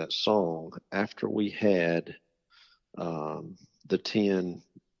emailed me that song after we had the 10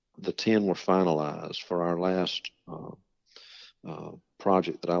 were finalized for our last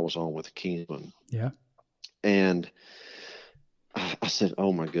project that I was on with Kingsmen. Yeah. And I said,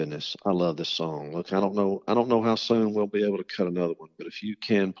 "Oh my goodness, I love this song. Look, I don't know how soon we'll be able to cut another one, but if you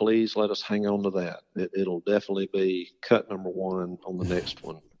can, please let us hang on to that. It'll definitely be cut number one on the next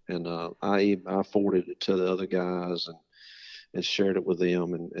one." And I forwarded it to the other guys and shared it with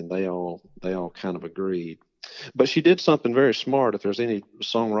them, and they all kind of agreed. But she did something very smart. If there's any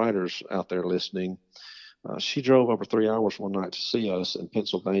songwriters out there listening, she drove over 3 hours one night to see us in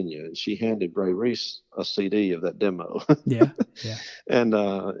Pennsylvania, and she handed Ray Reese a CD of that demo. Yeah.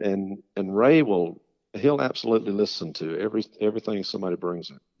 And Ray he'll absolutely listen to everything somebody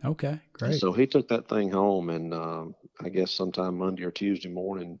brings him. Okay, great. So he took that thing home, and I guess sometime Monday or Tuesday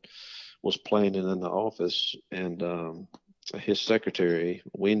morning was playing it in the office, and his secretary,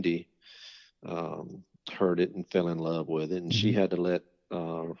 Wendy, heard it and fell in love with it, and she had to let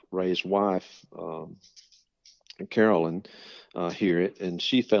Ray's wife, Carolyn, hear it, and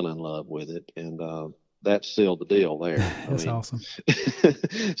she fell in love with it, and that sealed the deal there. That's awesome.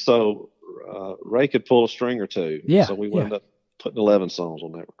 So Ray could pull a string or two. Yeah. So we wound up putting 11 songs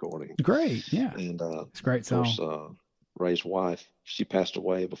on that recording. Great. Yeah. And it's a great song. Course, Ray's wife, she passed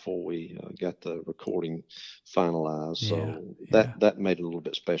away before we got the recording finalized. So that made it a little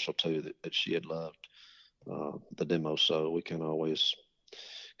bit special too, that she had loved the demo. So we can always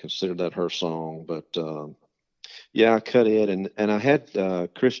consider that her song. But I cut it, and I had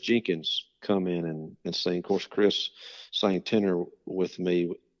Chris Jenkins come in and sing. Of course, Chris sang tenor with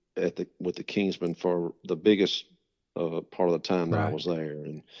me with the Kingsmen for the biggest part of the time that I was there,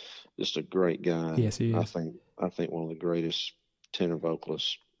 and just a great guy. Yes, he is. I think one of the greatest tenor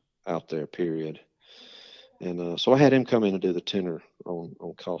vocalists out there, period. And so I had him come in and do the tenor on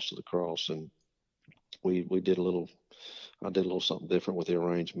Cost of the Cross, and we did I did a little something different with the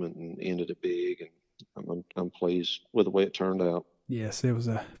arrangement and ended it big, and I'm pleased with the way it turned out. Yes, it was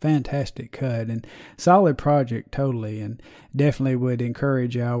a fantastic cut and solid project, totally, and definitely would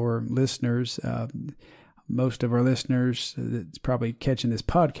encourage our listeners. Most of our listeners that's probably catching this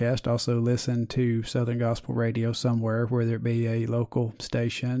podcast also listen to Southern Gospel Radio somewhere, whether it be a local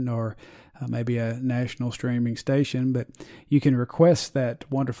station or maybe a national streaming station. But you can request that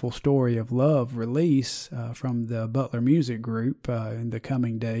wonderful story of love release from the Butler Music Group in the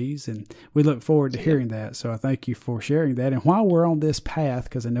coming days. And we look forward to hearing that. So I thank you for sharing that. And while we're on this path,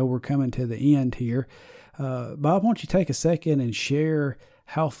 because I know we're coming to the end here, Bob, why don't you take a second and share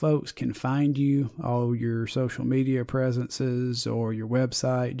how folks can find you, all your social media presences or your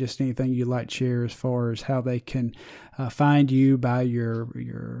website, just anything you'd like to share as far as how they can find you, buy your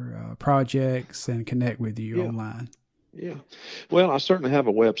projects, and connect with you online. Yeah. Well, I certainly have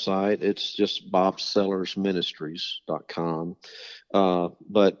a website. It's just bobsellersministries.com.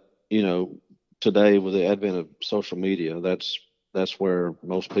 But, today with the advent of social media, that's where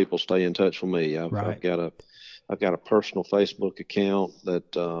most people stay in touch with me. I've got a personal Facebook account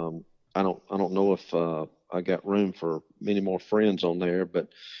that I don't know if I got room for many more friends on there, but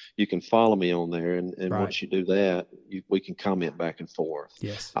you can follow me on there, and once you do that, we can comment back and forth.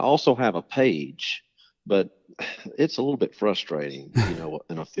 Yes. I also have a page, but it's a little bit frustrating,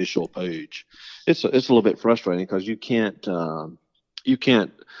 an official page. It's a little bit frustrating because you can't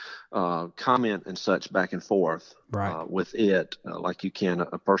comment and such back and forth with it like you can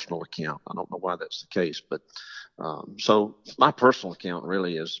a personal account. I don't know why that's the case, but so my personal account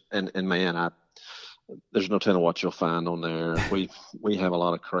really is, and man, there's no telling what you'll find on there. We have a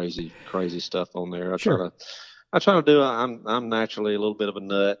lot of crazy stuff on there. I try to do. I'm naturally a little bit of a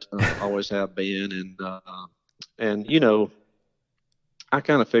nut. Always have been, and I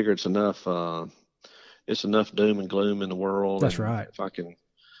kind of figure it's enough. It's enough doom and gloom in the world. That's right. If I can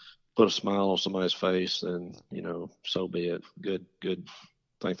put a smile on somebody's face, then so be it. Good.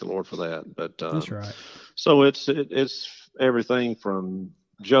 Thank the Lord for that. But that's right. So it's everything from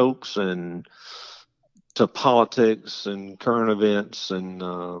jokes and to politics and current events and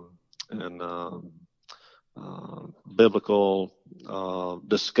biblical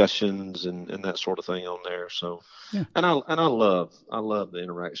discussions and that sort of thing on there. So, and I love the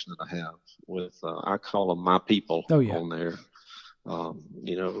interaction that I have with I call them my people on there.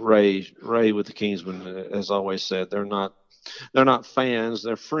 Ray with the Kingsmen has always said they're not fans,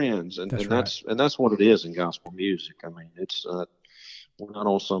 they're friends, and that's what it is in gospel music. I mean, it's we're not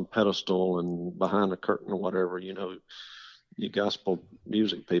on some pedestal and behind a curtain or whatever. You gospel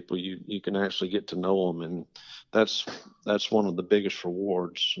music people, you can actually get to know them, and that's one of the biggest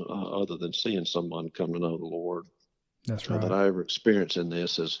rewards, other than seeing someone come to know the Lord. That's right. That I ever experienced in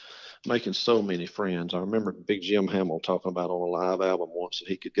this is making so many friends. I remember Big Jim Hamill talking about on a live album once that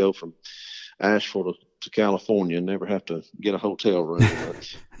he could go from Asheville to California and never have to get a hotel room.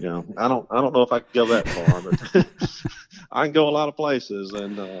 But, I don't know if I could go that far, but I can go a lot of places,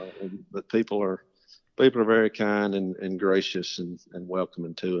 but people are very kind and gracious and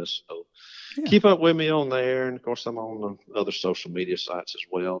welcoming to us. So keep up with me on there, and of course I'm on the other social media sites as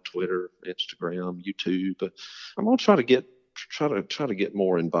well: Twitter, Instagram, YouTube. But I'm gonna try to get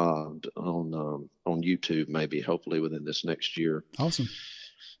more involved on YouTube, maybe hopefully within this next year. Awesome.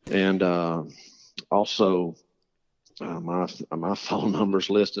 And also my phone number's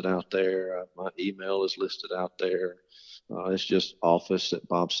listed out there. My email is listed out there. It's just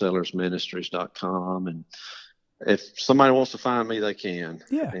office@bobsellersministries.com. And if somebody wants to find me, they can.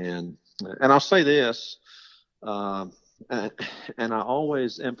 Yeah. And I'll say this, and I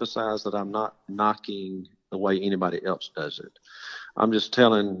always emphasize that I'm not knocking the way anybody else does it. I'm just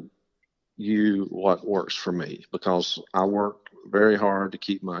telling you what works for me, because I work very hard to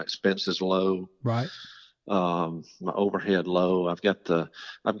keep my expenses low. Right. My overhead low. I've got the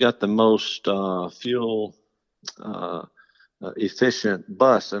most fuel efficient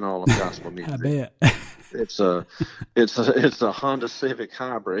bus in all of gospel music. I bet. It's a Honda Civic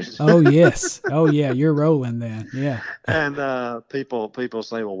hybrid. Oh, yes. Oh, yeah. You're rolling then. Yeah. And people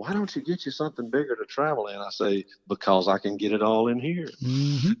say, well, why don't you get you something bigger to travel in? I say, because I can get it all in here.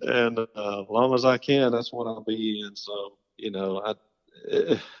 Mm-hmm. And as long as I can, that's what I'll be in. So,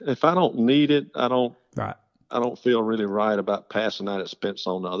 if I don't need it, I don't feel really right about passing that expense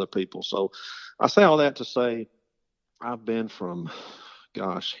on to other people. So I say all that to say I've been from,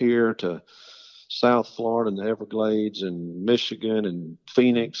 here to South Florida and the Everglades and Michigan and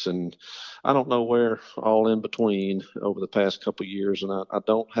Phoenix, and I don't know where all in between over the past couple of years. And I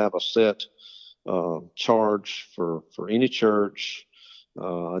don't have a set charge for any church.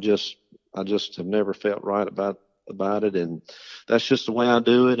 I just have never felt right about it, and that's just the way I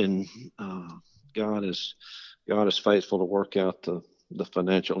do it. And God is faithful to work out the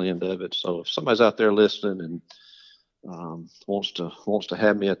financial end of it. So if somebody's out there listening and wants to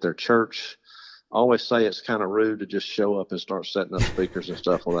have me at their church, I always say it's kind of rude to just show up and start setting up speakers and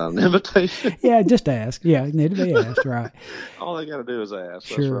stuff without an invitation. Yeah, just ask. Yeah, it need to be asked, right? All they got to do is ask.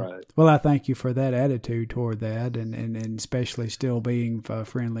 Sure. That's right. Well, I thank you for that attitude toward that, and especially still being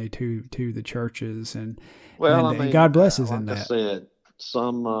friendly to the churches, and God blesses in that. Like I said,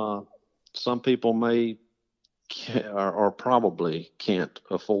 some people may or probably can't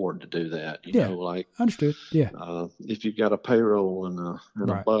afford to do that. You know, like understood. Yeah. If you've got a payroll and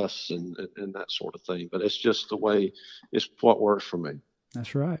a bus and that sort of thing, but it's just the way it's what works for me.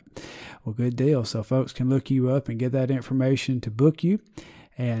 That's right. Well, good deal. So folks can look you up and get that information to book you.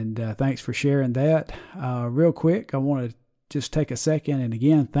 And thanks for sharing that. Real quick, I want to just take a second and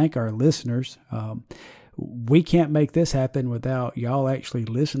again thank our listeners. We can't make this happen without y'all actually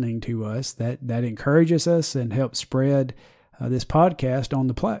listening to us. That encourages us and helps spread this podcast on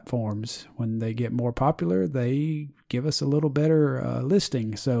the platforms. When they get more popular, they give us a little better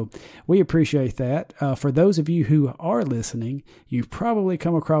listing. So we appreciate that. For those of you who are listening, you've probably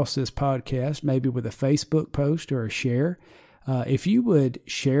come across this podcast maybe with a Facebook post or a share. If you would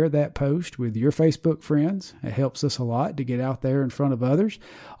share that post with your Facebook friends, it helps us a lot to get out there in front of others.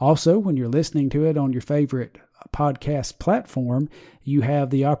 Also, when you're listening to it on your favorite podcast platform, you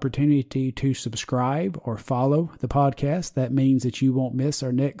have the opportunity to subscribe or follow the podcast. That means that you won't miss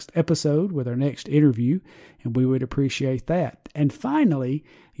our next episode with our next interview, and we would appreciate that. And finally,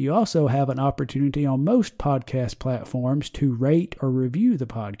 you also have an opportunity on most podcast platforms to rate or review the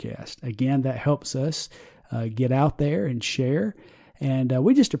podcast. Again, that helps us get out there and share, and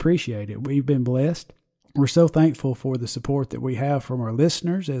we just appreciate it. We've been blessed. We're so thankful for the support that we have from our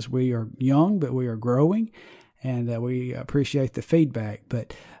listeners as we are young, but we are growing, and we appreciate the feedback.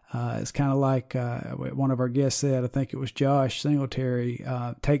 But it's kind of like one of our guests said, I think it was Josh Singletary,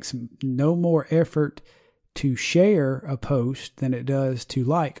 takes no more effort to share a post than it does to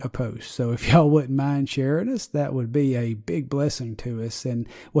like a post. So if y'all wouldn't mind sharing us, that would be a big blessing to us and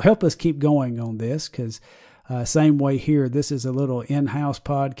will help us keep going on this, because same way here, this is a little in-house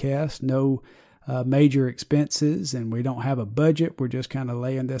podcast, no major expenses, and we don't have a budget. We're just kind of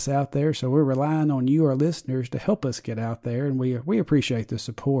laying this out there. So we're relying on you, our listeners, to help us get out there, and we appreciate the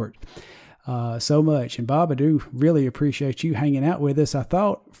support so much. And Bob, I do really appreciate you hanging out with us. I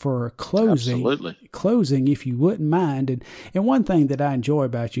thought for closing, if you wouldn't mind, and one thing that I enjoy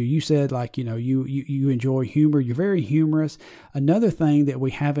about you, you said like, you enjoy humor. You're very humorous. Another thing that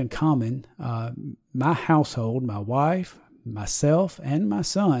we have in common, my household, my wife, myself, and my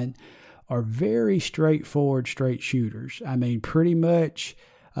son are very straightforward, straight shooters. I mean, pretty much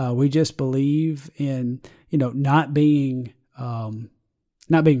we just believe in, not being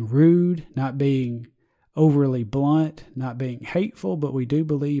rude, not being overly blunt, not being hateful, but we do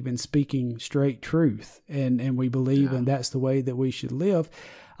believe in speaking straight truth. And we believe and that's the way that we should live.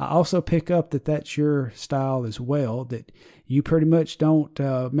 I also pick up that that's your style as well, that you pretty much don't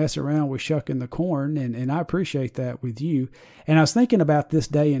mess around with shucking the corn, and I appreciate that with you. And I was thinking about this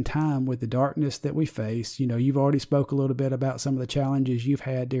day and time with the darkness that we face. You've already spoke a little bit about some of the challenges you've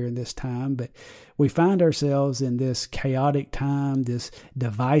had during this time, but we find ourselves in this chaotic time, this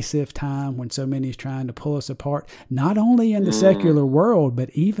divisive time when so many is trying to pull us apart, not only in the secular world, but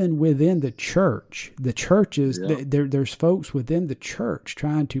even within the church. The churches, there's folks within the church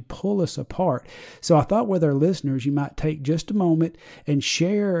trying to pull us apart. So I thought with our listeners, you might take just a moment and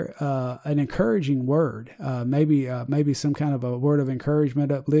share an encouraging word, maybe some kind of a word of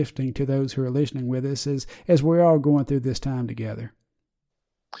encouragement, uplifting to those who are listening with us as we're all going through this time together.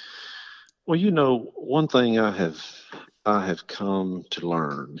 Well, one thing I have come to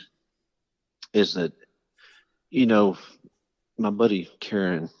learn is that, my buddy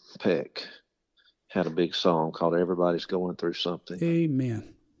Karen Peck had a big song called "Everybody's Going Through Something."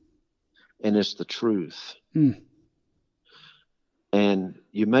 Amen. and it's the truth. Mm. And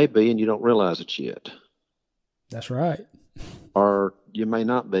you may be, and you don't realize it yet. That's right. Or you may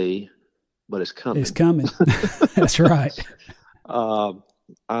not be, but it's coming. It's coming. That's right.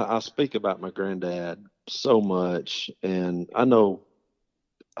 I speak about my granddad so much, and I know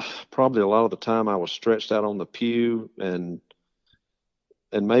probably a lot of the time I was stretched out on the pew and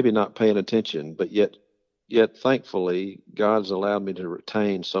maybe not paying attention, but yet thankfully God's allowed me to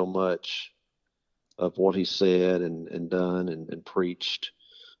retain so much of what he said and done and preached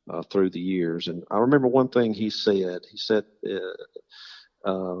through the years. And I remember one thing he said. He said,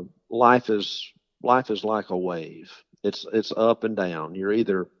 life is like a wave. It's up and down. You're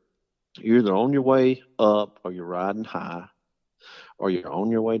either on your way up, or you're riding high, or you're on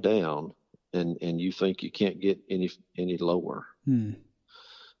your way down, and you think you can't get any lower.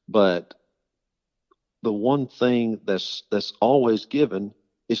 But the one thing that's always given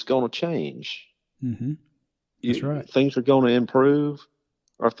is going to change. Mm-hmm. That's right. Things are going to improve,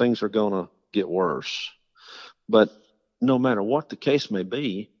 or things are going to get worse. But no matter what the case may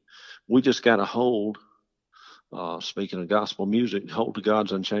be, we just got to hold, speaking of gospel music, hold to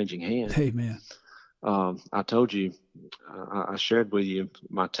God's unchanging hand. Amen. I told you, I shared with you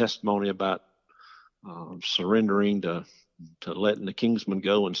my testimony about surrendering to letting the Kingsmen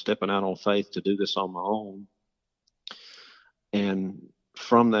go and stepping out on faith to do this on my own. And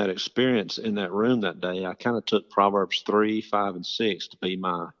from that experience in that room that day, I kind of took Proverbs 3, 5, and 6 to be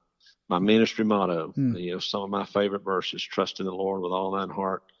my ministry motto. Some of my favorite verses: trust in the Lord with all thine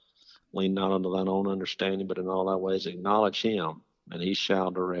heart, lean not unto thine own understanding, but in all thy ways acknowledge him, and he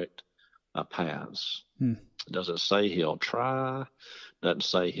shall direct thy paths. It doesn't say he'll try. It doesn't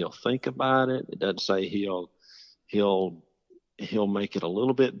say he'll think about it. It doesn't say he'll make it a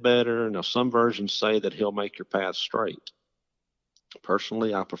little bit better. Now, some versions say that he'll make your path straight.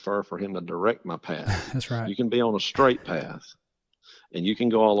 Personally, I prefer for him to direct my path. That's right. You can be on a straight path, and you can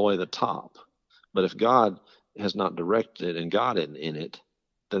go all the way to the top. But if God has not directed and God isn't in it,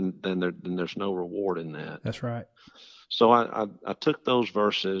 then there's no reward in that. That's right. So I took those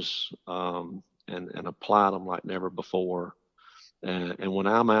verses and applied them like never before. And when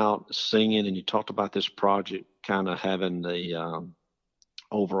I'm out singing, and you talked about this project kind of having the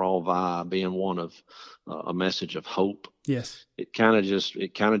overall vibe being one of a message of hope. Yes. It kind of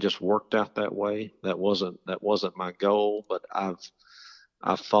just worked out that way. That wasn't my goal, but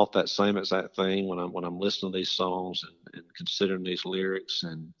I've thought that same exact thing when I'm listening to these songs and considering these lyrics,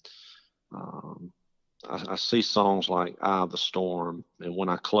 and I see songs like "Eye of the Storm" and "When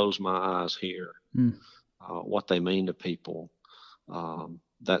I Close My Eyes Here," what they mean to people.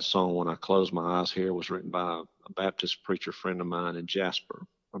 That song, "When I Close My Eyes Here," was written by a Baptist preacher friend of mine in Jasper,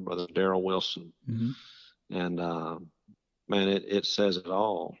 my brother Darrell Wilson. And man, it says it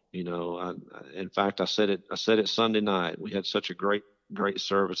all. In fact, I said it Sunday night. We had such a great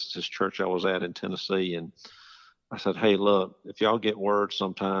service at this church I was at in Tennessee, and I said, "Hey, look, if y'all get word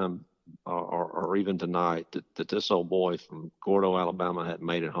sometime, or even tonight, that this old boy from Gordo, Alabama, hadn't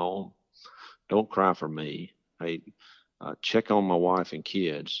made it home, don't cry for me. Hey, check on my wife and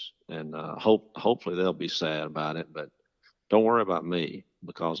kids, and hopefully they'll be sad about it, but don't worry about me,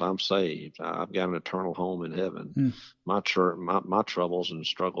 because I'm saved. I've got an eternal home in heaven. My troubles and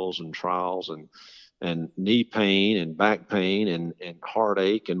struggles and trials and knee pain and back pain and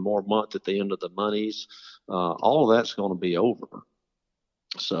heartache and more month at the end of the monies, all of that's going to be over."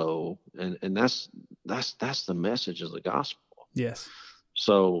 So, and that's the message of the gospel. Yes.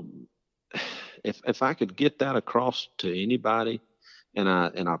 So if I could get that across to anybody, and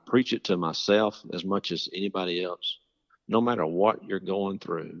I preach it to myself as much as anybody else, no matter what you're going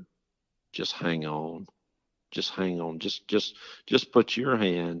through, just hang on. Just hang on. Just put your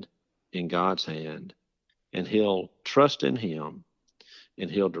hand in God's hand, and he'll trust in him, and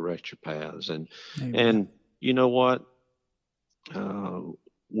he'll direct your paths. And you know what?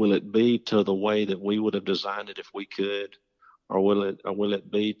 Will it be to the way that we would have designed it if we could, or will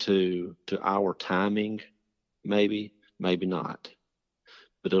it be to our timing? Maybe not,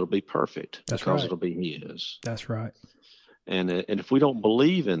 but it'll be perfect. That's because right. It'll be his. That's right. And if we don't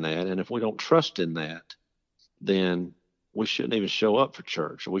believe in that, and if we don't trust in that, then we shouldn't even show up for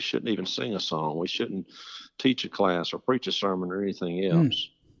church. We shouldn't even sing a song. We shouldn't teach a class or preach a sermon or anything else.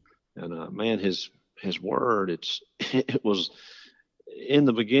 And man, his word, it was, in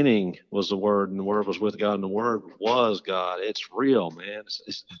the beginning was the Word, and the Word was with God, and the Word was God. It's real, man.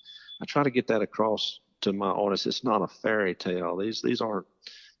 I try to get that across to my audience. It's not a fairy tale. These aren't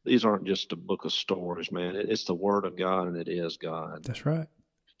just a book of stories, man. It's the Word of God, and it is God. That's right.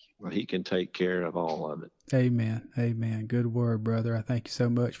 He can take care of all of it. Amen. Amen. Good word, brother. I thank you so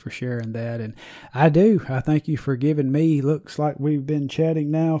much for sharing that. And I do. I thank you for giving me. Looks like we've been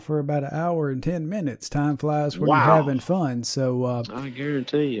chatting now for about 1 hour and 10 minutes. Time flies when you're having fun. So I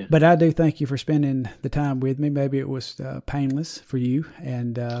guarantee you. But I do thank you for spending the time with me. Maybe it was painless for you.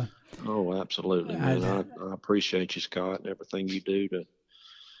 And oh, absolutely, man. I appreciate you, Scott, and everything you do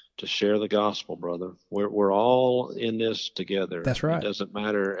to share the gospel, brother. We're all in this together. That's right. It doesn't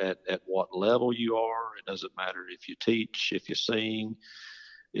matter at what level you are. It doesn't matter if you teach, if you sing,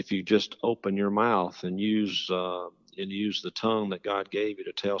 if you just open your mouth and use the tongue that God gave you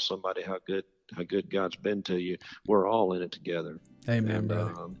to tell somebody how good God's been to you. We're all in it together. Amen,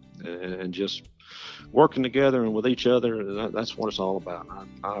 brother. And just working together and with each other. That's what it's all about.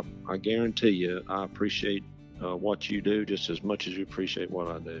 I guarantee you, I appreciate what you do just as much as you appreciate what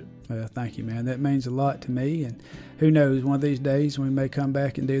I do. Well, thank you, man. That means a lot to me. And who knows, one of these days we may come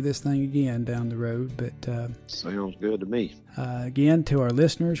back and do this thing again down the road. But sounds good to me. Again, to our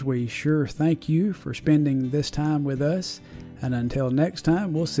listeners, we sure thank you for spending this time with us. And until next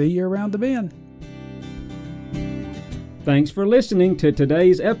time, we'll see you around the bend. Thanks for listening to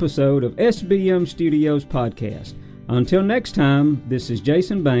today's episode of SBM Studios Podcast. Until next time, this is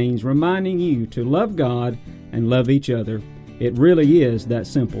Jason Baines reminding you to love God and love each other. It really is that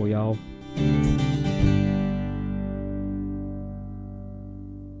simple, y'all.